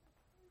 Uriah,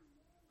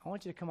 I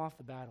want you to come off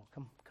the battle.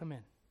 Come in.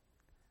 And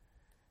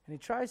he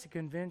tries to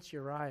convince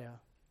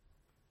Uriah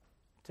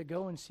to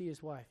go and see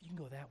his wife. You can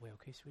go that way,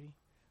 okay, sweetie?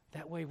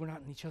 That way we're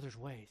not in each other's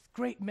ways.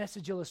 Great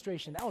message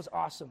illustration. That was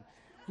awesome.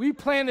 We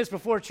planned this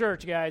before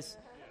church, guys.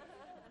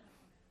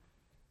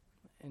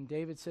 And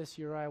David says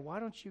to Uriah, why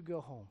don't you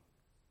go home?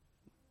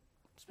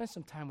 Spend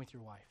some time with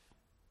your wife.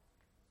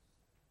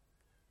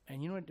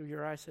 And you know what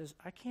Uriah says?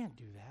 I can't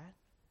do that.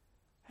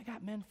 I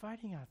got men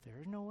fighting out there.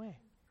 There's no way.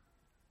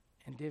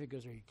 And David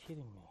goes, are you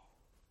kidding me?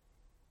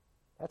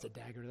 That's a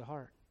dagger to the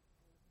heart.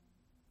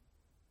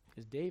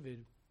 Because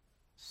David,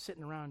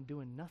 sitting around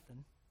doing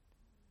nothing,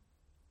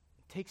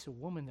 takes a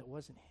woman that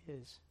wasn't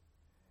his.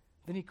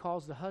 Then he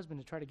calls the husband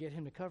to try to get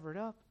him to cover it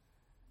up.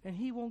 And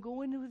he won't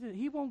go in with it.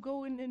 He won't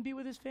go in and be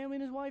with his family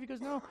and his wife. He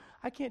goes, no,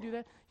 I can't do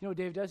that. You know what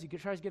David does? He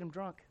tries to get him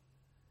drunk.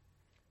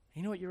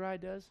 You know what Uriah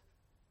does?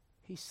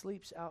 He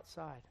sleeps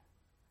outside.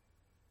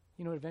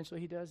 You know what eventually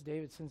he does?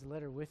 David sends a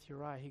letter with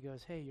Uriah. He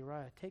goes, hey,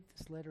 Uriah, take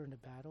this letter into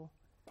battle.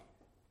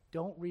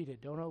 Don't read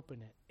it. Don't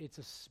open it. It's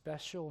a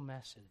special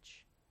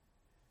message.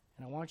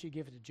 And I want you to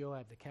give it to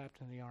Joab, the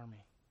captain of the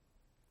army.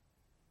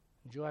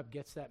 And Joab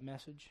gets that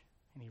message,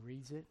 and he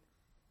reads it.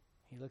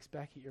 He looks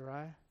back at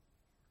Uriah.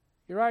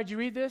 Uriah, did you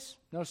read this?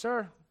 No,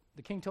 sir.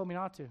 The king told me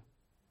not to.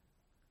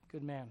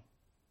 Good man.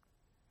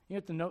 You know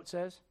what the note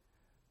says?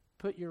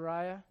 Put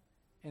Uriah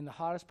in the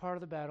hottest part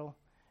of the battle,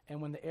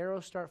 and when the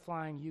arrows start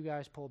flying, you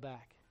guys pull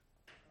back.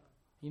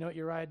 You know what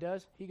Uriah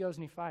does? He goes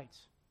and he fights.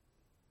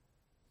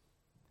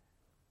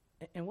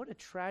 And what a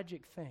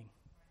tragic thing.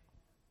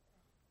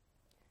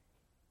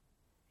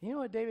 You know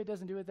what David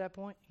doesn't do at that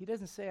point? He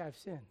doesn't say, I've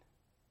sinned.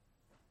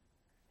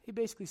 He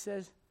basically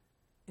says,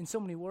 in so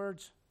many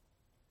words,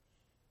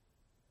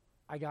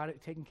 I got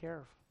it taken care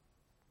of.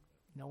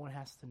 No one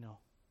has to know.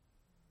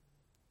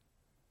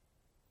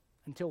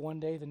 Until one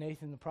day, the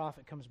Nathan the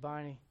prophet comes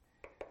by and he,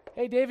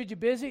 hey, David, you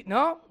busy?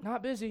 No,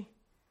 not busy.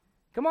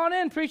 Come on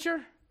in,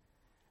 preacher.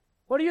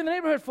 What are you in the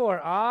neighborhood for?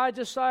 I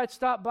just thought I'd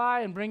stop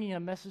by and bring you a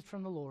message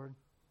from the Lord.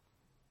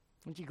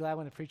 Aren't you glad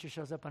when the preacher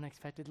shows up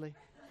unexpectedly?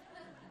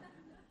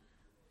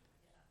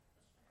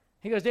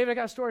 He goes, David, I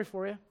got a story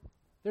for you.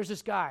 There's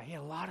this guy. He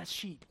had a lot of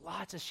sheep,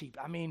 lots of sheep.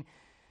 I mean,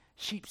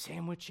 sheep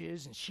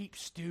sandwiches and sheep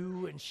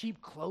stew and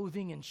sheep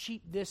clothing and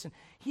sheep this. And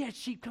he had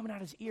sheep coming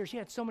out of his ears. He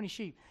had so many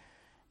sheep.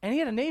 And he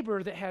had a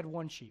neighbor that had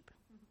one sheep.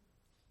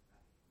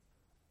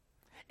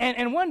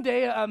 And one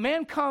day a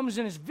man comes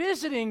and is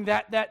visiting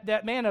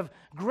that man of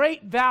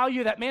great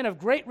value, that man of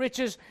great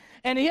riches.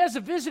 And he has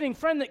a visiting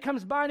friend that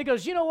comes by and he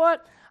goes, you know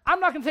what? I'm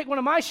not going to take one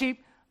of my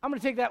sheep. I'm going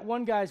to take that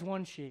one guy's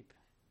one sheep.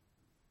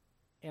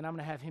 And I'm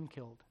going to have him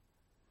killed.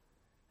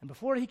 And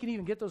before he can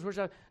even get those words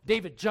out,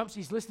 David jumps.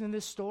 He's listening to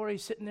this story.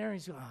 He's sitting there. And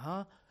he's going,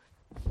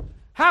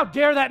 how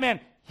dare that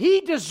man?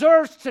 He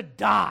deserves to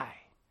die.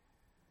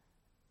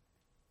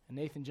 And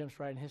Nathan jumps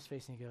right in his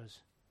face and he goes,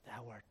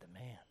 thou art the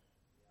man.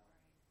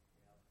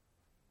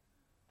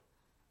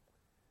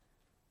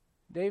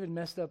 David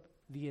messed up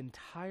the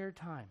entire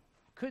time.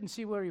 Couldn't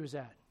see where he was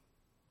at.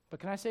 But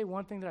can I say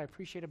one thing that I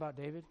appreciate about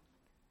David?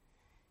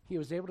 He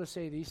was able to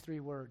say these three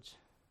words.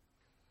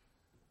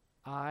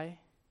 I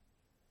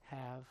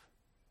have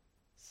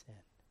sinned.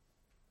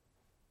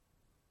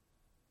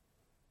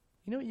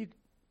 You know what you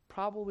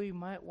probably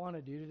might want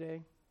to do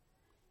today?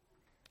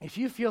 If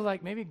you feel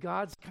like maybe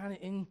God's kind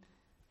of in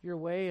your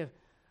way,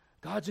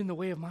 God's in the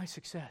way of my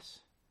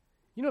success.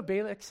 You know what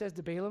Balak says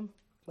to Balaam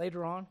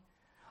later on?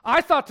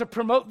 I thought to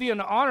promote thee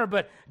into honor,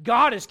 but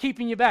God is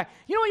keeping you back.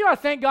 You know what you ought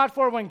to thank God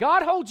for? When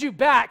God holds you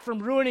back from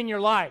ruining your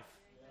life.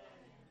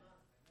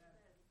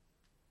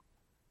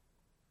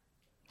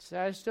 See,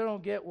 I still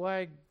don't get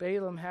why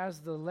Balaam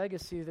has the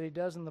legacy that he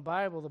does in the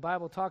Bible. The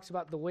Bible talks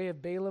about the way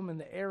of Balaam and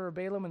the error of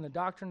Balaam and the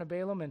doctrine of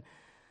Balaam. And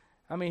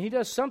I mean, he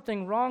does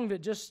something wrong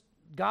that just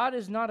God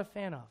is not a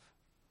fan of.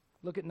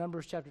 Look at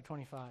Numbers chapter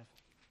 25.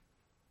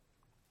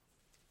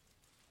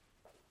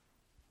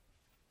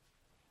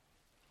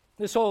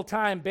 This whole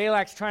time,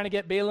 Balak's trying to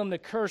get Balaam to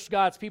curse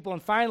God's people.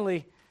 And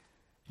finally,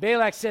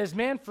 Balak says,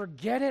 man,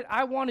 forget it.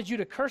 I wanted you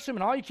to curse him,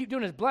 and all you keep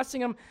doing is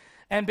blessing him.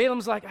 And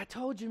Balaam's like, I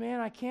told you, man,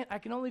 I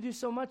can only do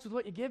so much with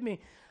what you give me.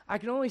 I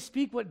can only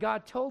speak what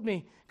God told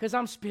me because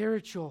I'm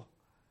spiritual.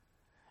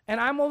 And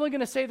I'm only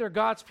going to say they're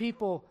God's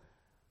people.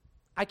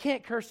 I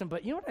can't curse them,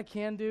 but you know what I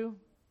can do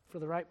for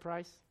the right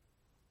price?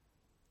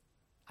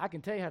 I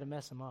can tell you how to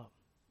mess them up.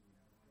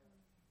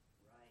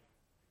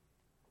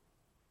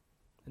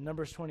 In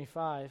Numbers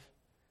 25,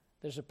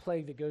 there's a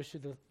plague that goes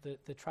through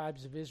the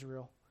tribes of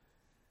Israel.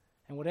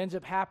 And what ends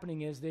up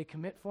happening is they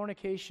commit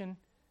fornication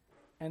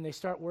and they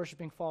start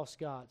worshiping false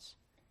gods.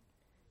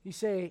 You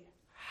say,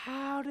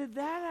 how did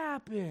that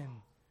happen?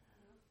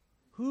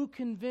 Who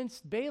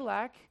convinced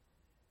Balak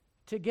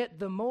to get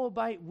the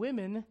Moabite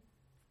women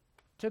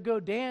to go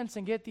dance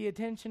and get the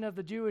attention of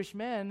the Jewish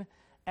men?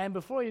 And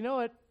before you know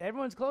it,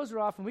 everyone's clothes are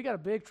off and we got a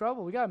big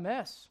trouble. We got a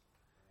mess.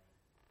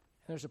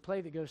 And there's a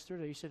plague that goes through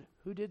there. You said,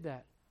 who did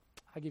that?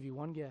 I'll give you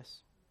one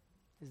guess.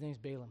 His name's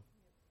Balaam.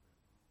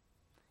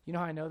 You know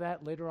how I know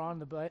that? Later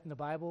on in the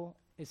Bible,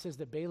 it says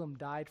that Balaam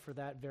died for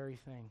that very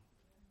thing.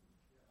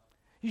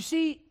 You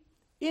see,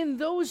 in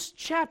those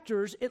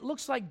chapters, it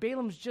looks like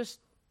Balaam's just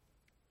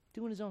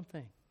doing his own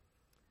thing.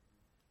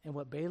 And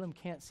what Balaam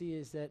can't see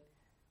is that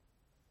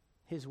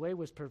his way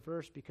was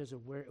perverse because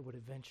of where it would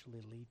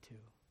eventually lead to.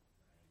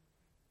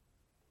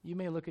 You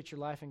may look at your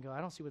life and go, I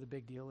don't see what the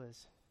big deal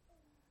is.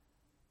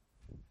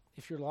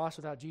 If you're lost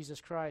without Jesus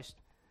Christ,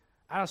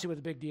 I don't see what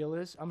the big deal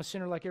is. I'm a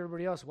sinner like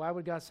everybody else. Why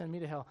would God send me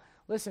to hell?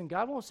 Listen,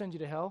 God won't send you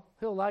to hell.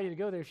 He'll allow you to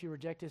go there if you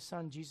reject his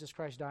son, Jesus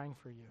Christ, dying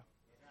for you.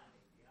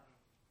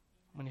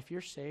 And if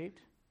you're saved,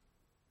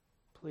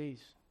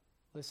 please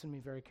listen to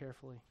me very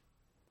carefully.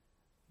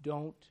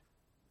 Don't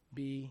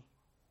be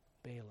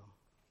Balaam.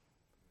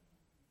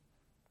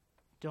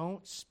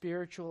 Don't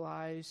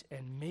spiritualize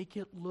and make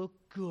it look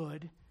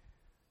good.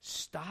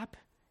 Stop.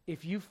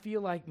 If you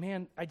feel like,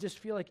 man, I just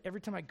feel like every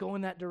time I go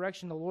in that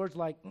direction, the Lord's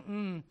like,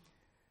 and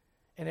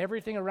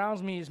everything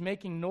around me is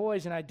making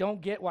noise, and I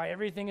don't get why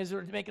everything is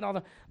making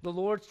all the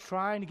Lord's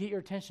trying to get your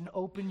attention.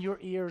 Open your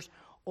ears,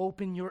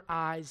 open your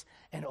eyes,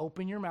 and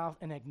open your mouth,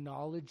 and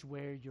acknowledge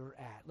where you're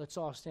at. Let's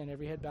all stand,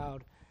 every head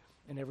bowed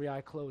and every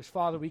eye closed.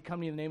 Father, we come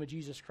to you in the name of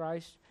Jesus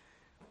Christ.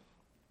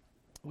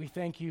 We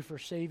thank you for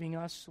saving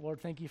us. Lord,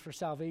 thank you for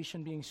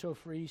salvation being so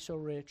free, so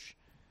rich.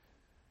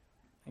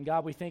 And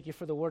God, we thank you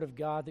for the word of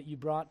God that you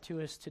brought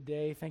to us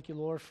today. Thank you,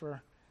 Lord,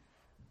 for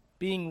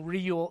being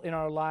real in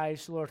our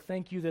lives. Lord,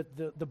 thank you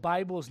that the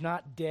Bible is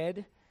not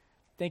dead.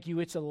 Thank you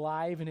it's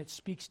alive and it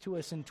speaks to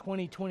us in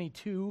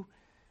 2022,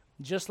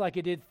 just like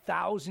it did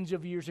thousands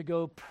of years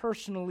ago,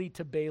 personally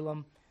to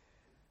Balaam.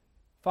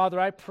 Father,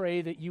 I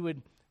pray that you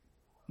would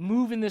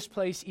move in this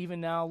place even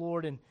now,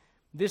 Lord, and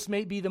this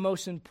may be the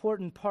most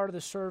important part of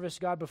the service,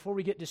 God, before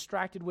we get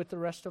distracted with the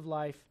rest of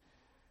life.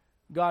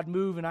 God,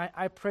 move, and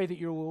I pray that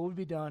your will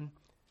be done.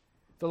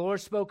 The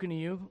Lord's spoken to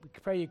you. We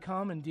pray you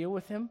come and deal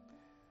with him.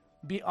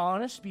 Be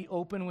honest, be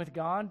open with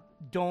God.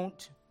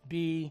 Don't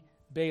be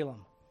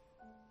Balaam.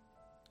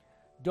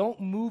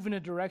 Don't move in a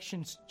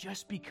direction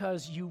just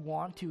because you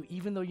want to,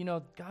 even though you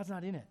know God's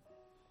not in it.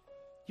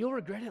 You'll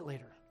regret it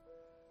later.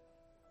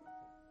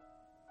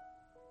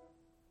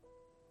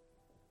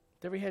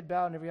 With every head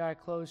bowed and every eye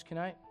closed, can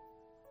I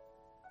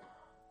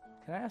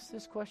ask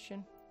this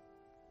question?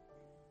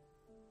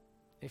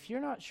 If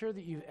you're not sure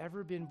that you've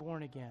ever been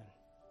born again,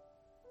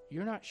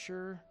 you're not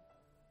sure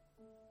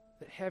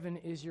that heaven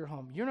is your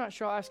home, you're not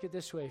sure, I'll ask it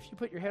this way. If you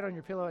put your head on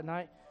your pillow at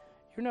night,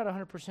 you're not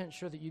 100%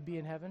 sure that you'd be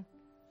in heaven.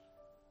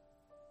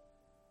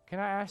 Can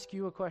I ask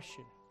you a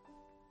question?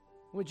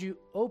 Would you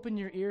open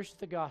your ears to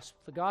the gospel?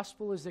 The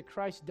gospel is that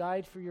Christ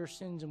died for your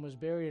sins and was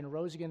buried and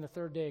rose again the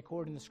third day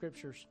according to the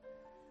scriptures.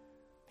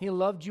 He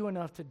loved you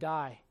enough to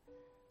die,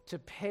 to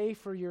pay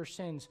for your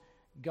sins.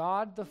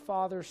 God the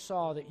Father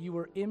saw that you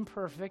were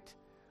imperfect,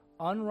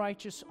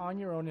 unrighteous on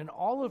your own, and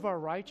all of our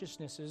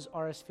righteousnesses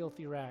are as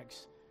filthy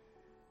rags.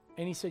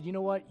 And he said, you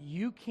know what?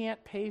 You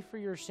can't pay for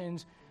your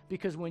sins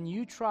because when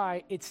you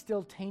try, it's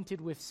still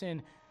tainted with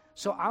sin.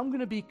 So I'm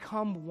going to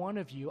become one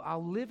of you.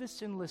 I'll live a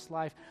sinless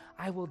life.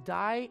 I will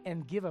die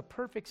and give a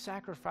perfect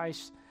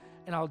sacrifice,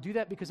 and I'll do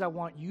that because I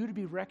want you to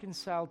be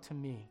reconciled to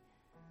me.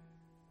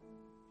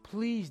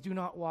 Please do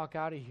not walk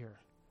out of here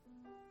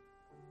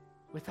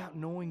without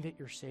knowing that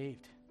you're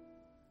saved.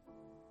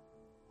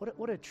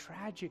 What a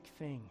tragic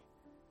thing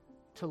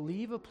to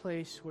leave a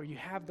place where you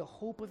have the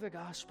hope of the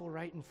gospel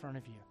right in front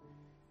of you.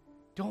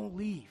 Don't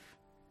leave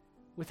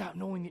without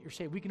knowing that you're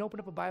saved. We can open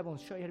up a Bible and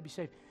show you how to be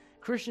saved.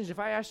 Christians, if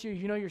I ask you,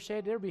 you know you're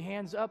saved, there'll be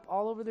hands up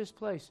all over this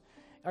place.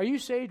 Are you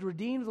saved,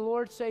 redeemed of the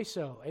Lord? Say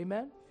so.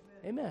 Amen?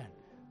 Amen.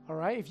 All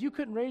right? If you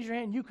couldn't raise your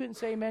hand, you couldn't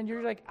say amen.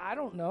 You're like, I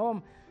don't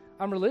know.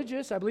 I'm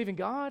religious. I believe in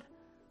God.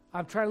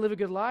 I'm trying to live a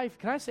good life.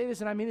 Can I say this,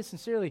 and I mean this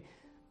sincerely?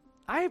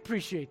 I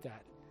appreciate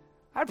that.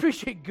 I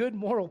appreciate good,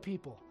 moral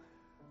people.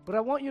 But I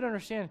want you to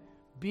understand,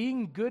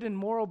 being good and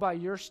moral by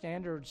your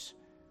standards,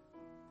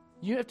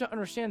 you have to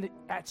understand that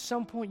at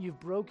some point you've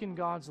broken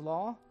God's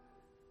law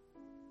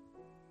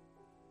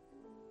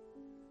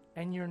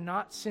and you're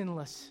not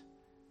sinless.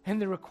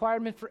 And the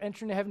requirement for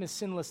entering to heaven is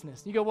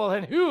sinlessness. You go, well,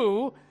 then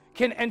who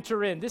can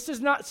enter in? This does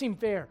not seem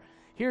fair.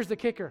 Here's the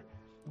kicker.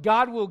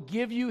 God will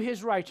give you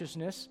his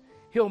righteousness.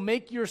 He'll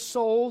make your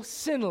soul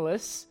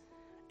sinless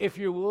if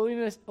you're willing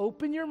to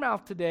open your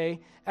mouth today,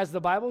 as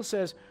the Bible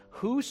says,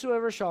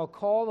 whosoever shall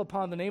call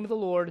upon the name of the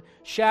Lord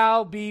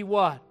shall be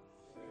what?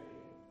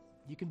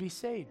 You can be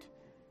saved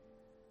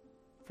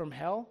from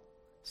hell,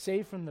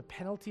 saved from the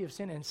penalty of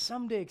sin, and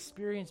someday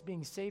experience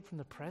being saved from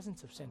the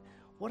presence of sin.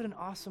 What an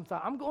awesome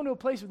thought. I'm going to a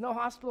place with no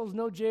hospitals,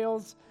 no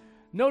jails,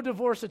 no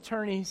divorce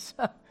attorneys,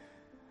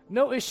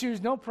 no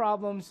issues, no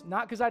problems,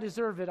 not because I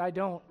deserve it, I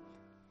don't,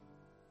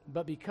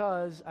 but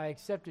because I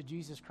accepted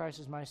Jesus Christ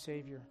as my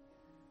Savior.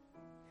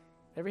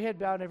 Every head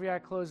bowed and every eye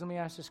closed, let me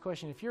ask this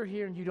question. If you're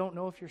here and you don't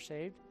know if you're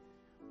saved,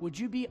 would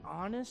you be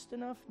honest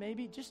enough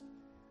maybe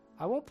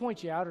I won't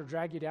point you out or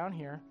drag you down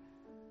here,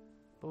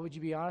 but would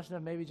you be honest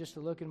enough maybe just to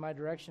look in my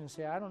direction and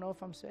say, I don't know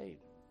if I'm saved.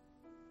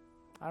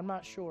 I'm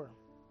not sure.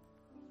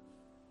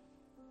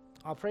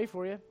 I'll pray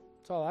for you.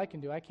 That's all I can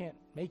do. I can't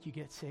make you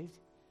get saved.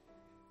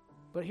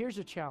 But here's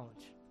a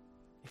challenge.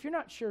 If you're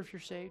not sure if you're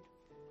saved,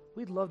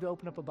 we'd love to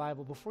open up a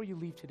Bible before you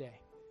leave today.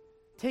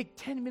 Take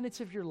 10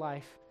 minutes of your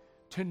life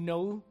to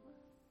know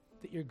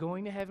that you're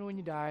going to heaven when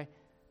you die,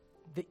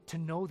 to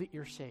know that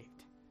you're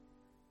saved.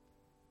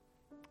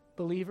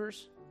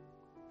 Believers,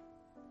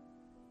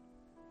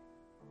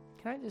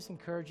 can I just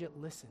encourage you,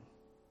 listen.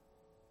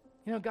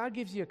 You know, God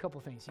gives you a couple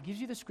things. He gives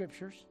you the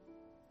scriptures,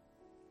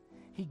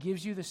 He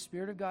gives you the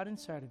Spirit of God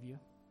inside of you,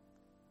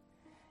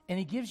 and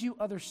He gives you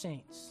other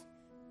saints.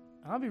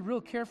 I'll be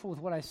real careful with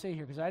what I say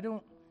here, because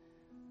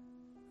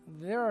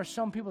there are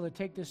some people that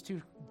take this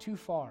too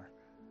far.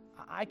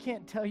 I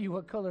can't tell you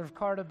what color of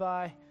car to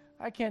buy.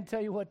 I can't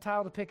tell you what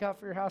tile to pick out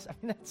for your house. I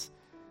mean, that's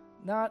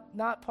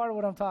not part of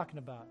what I'm talking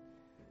about.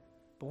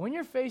 But when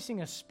you're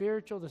facing a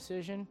spiritual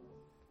decision,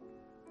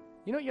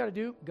 you know what you got to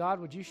do? God,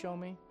 would you show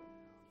me?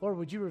 Or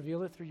would you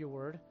reveal it through your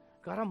word?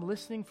 God, I'm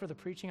listening for the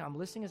preaching. I'm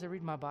listening as I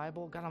read my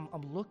Bible. God,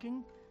 I'm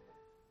looking.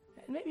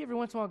 And maybe every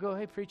once in a while I'll go,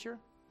 hey, preacher,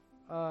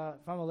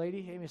 if I'm a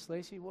lady, hey, Miss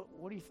Lacey,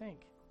 what do you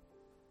think?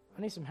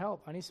 I need some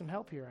help. I need some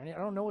help here. I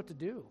don't know what to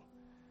do.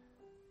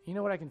 You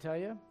know what I can tell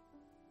you?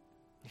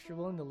 If you're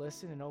willing to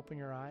listen and open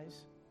your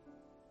eyes,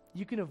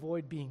 you can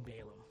avoid being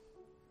Balaam.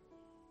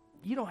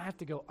 You don't have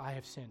to go, I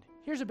have sinned.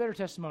 Here's a better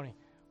testimony.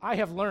 I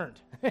have learned.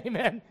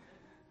 Amen.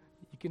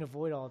 You can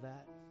avoid all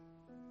that.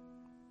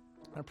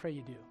 I pray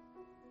you do.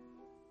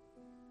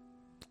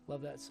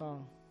 Love that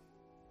song.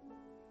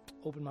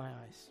 Open my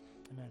eyes.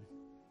 Amen.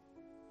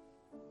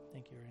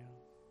 Thank you, Ariana.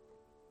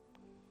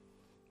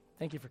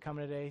 Thank you for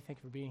coming today. Thank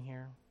you for being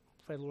here.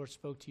 Pray the Lord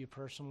spoke to you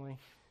personally.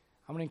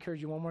 I'm going to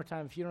encourage you one more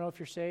time. If you don't know if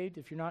you're saved,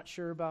 if you're not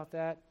sure about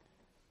that,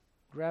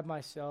 grab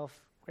myself.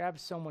 Grab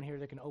someone here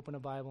that can open a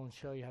Bible and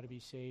show you how to be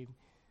saved.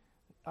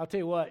 I'll tell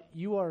you what,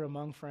 you are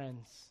among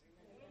friends.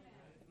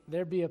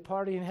 There'd be a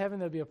party in heaven.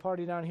 There'll be a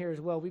party down here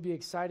as well. We'd be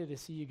excited to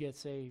see you get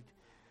saved.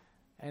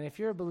 And if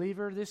you're a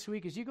believer this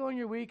week, as you go in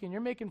your week and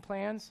you're making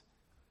plans,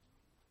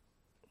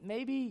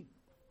 maybe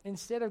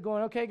instead of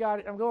going, okay,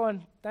 God, I'm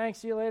going, thanks,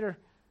 see you later,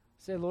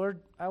 say, Lord,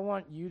 I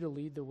want you to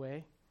lead the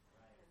way.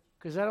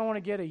 Because I don't want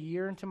to get a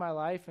year into my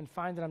life and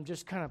find that I'm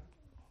just kind of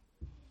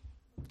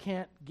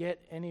can't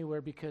get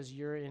anywhere because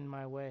you're in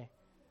my way.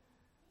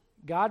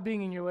 God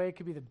being in your way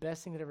could be the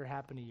best thing that ever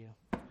happened to you.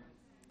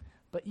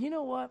 But you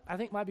know what I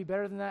think might be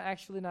better than that,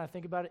 actually, now I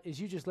think about it, is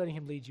you just letting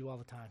him lead you all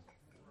the time.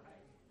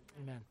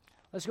 Amen.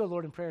 Let's go,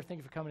 Lord, in prayer. Thank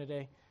you for coming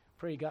today.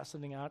 Pray you got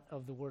something out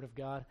of the Word of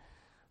God.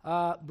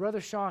 Brother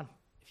Sean,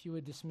 if you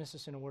would dismiss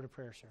us in a word of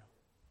prayer, sir.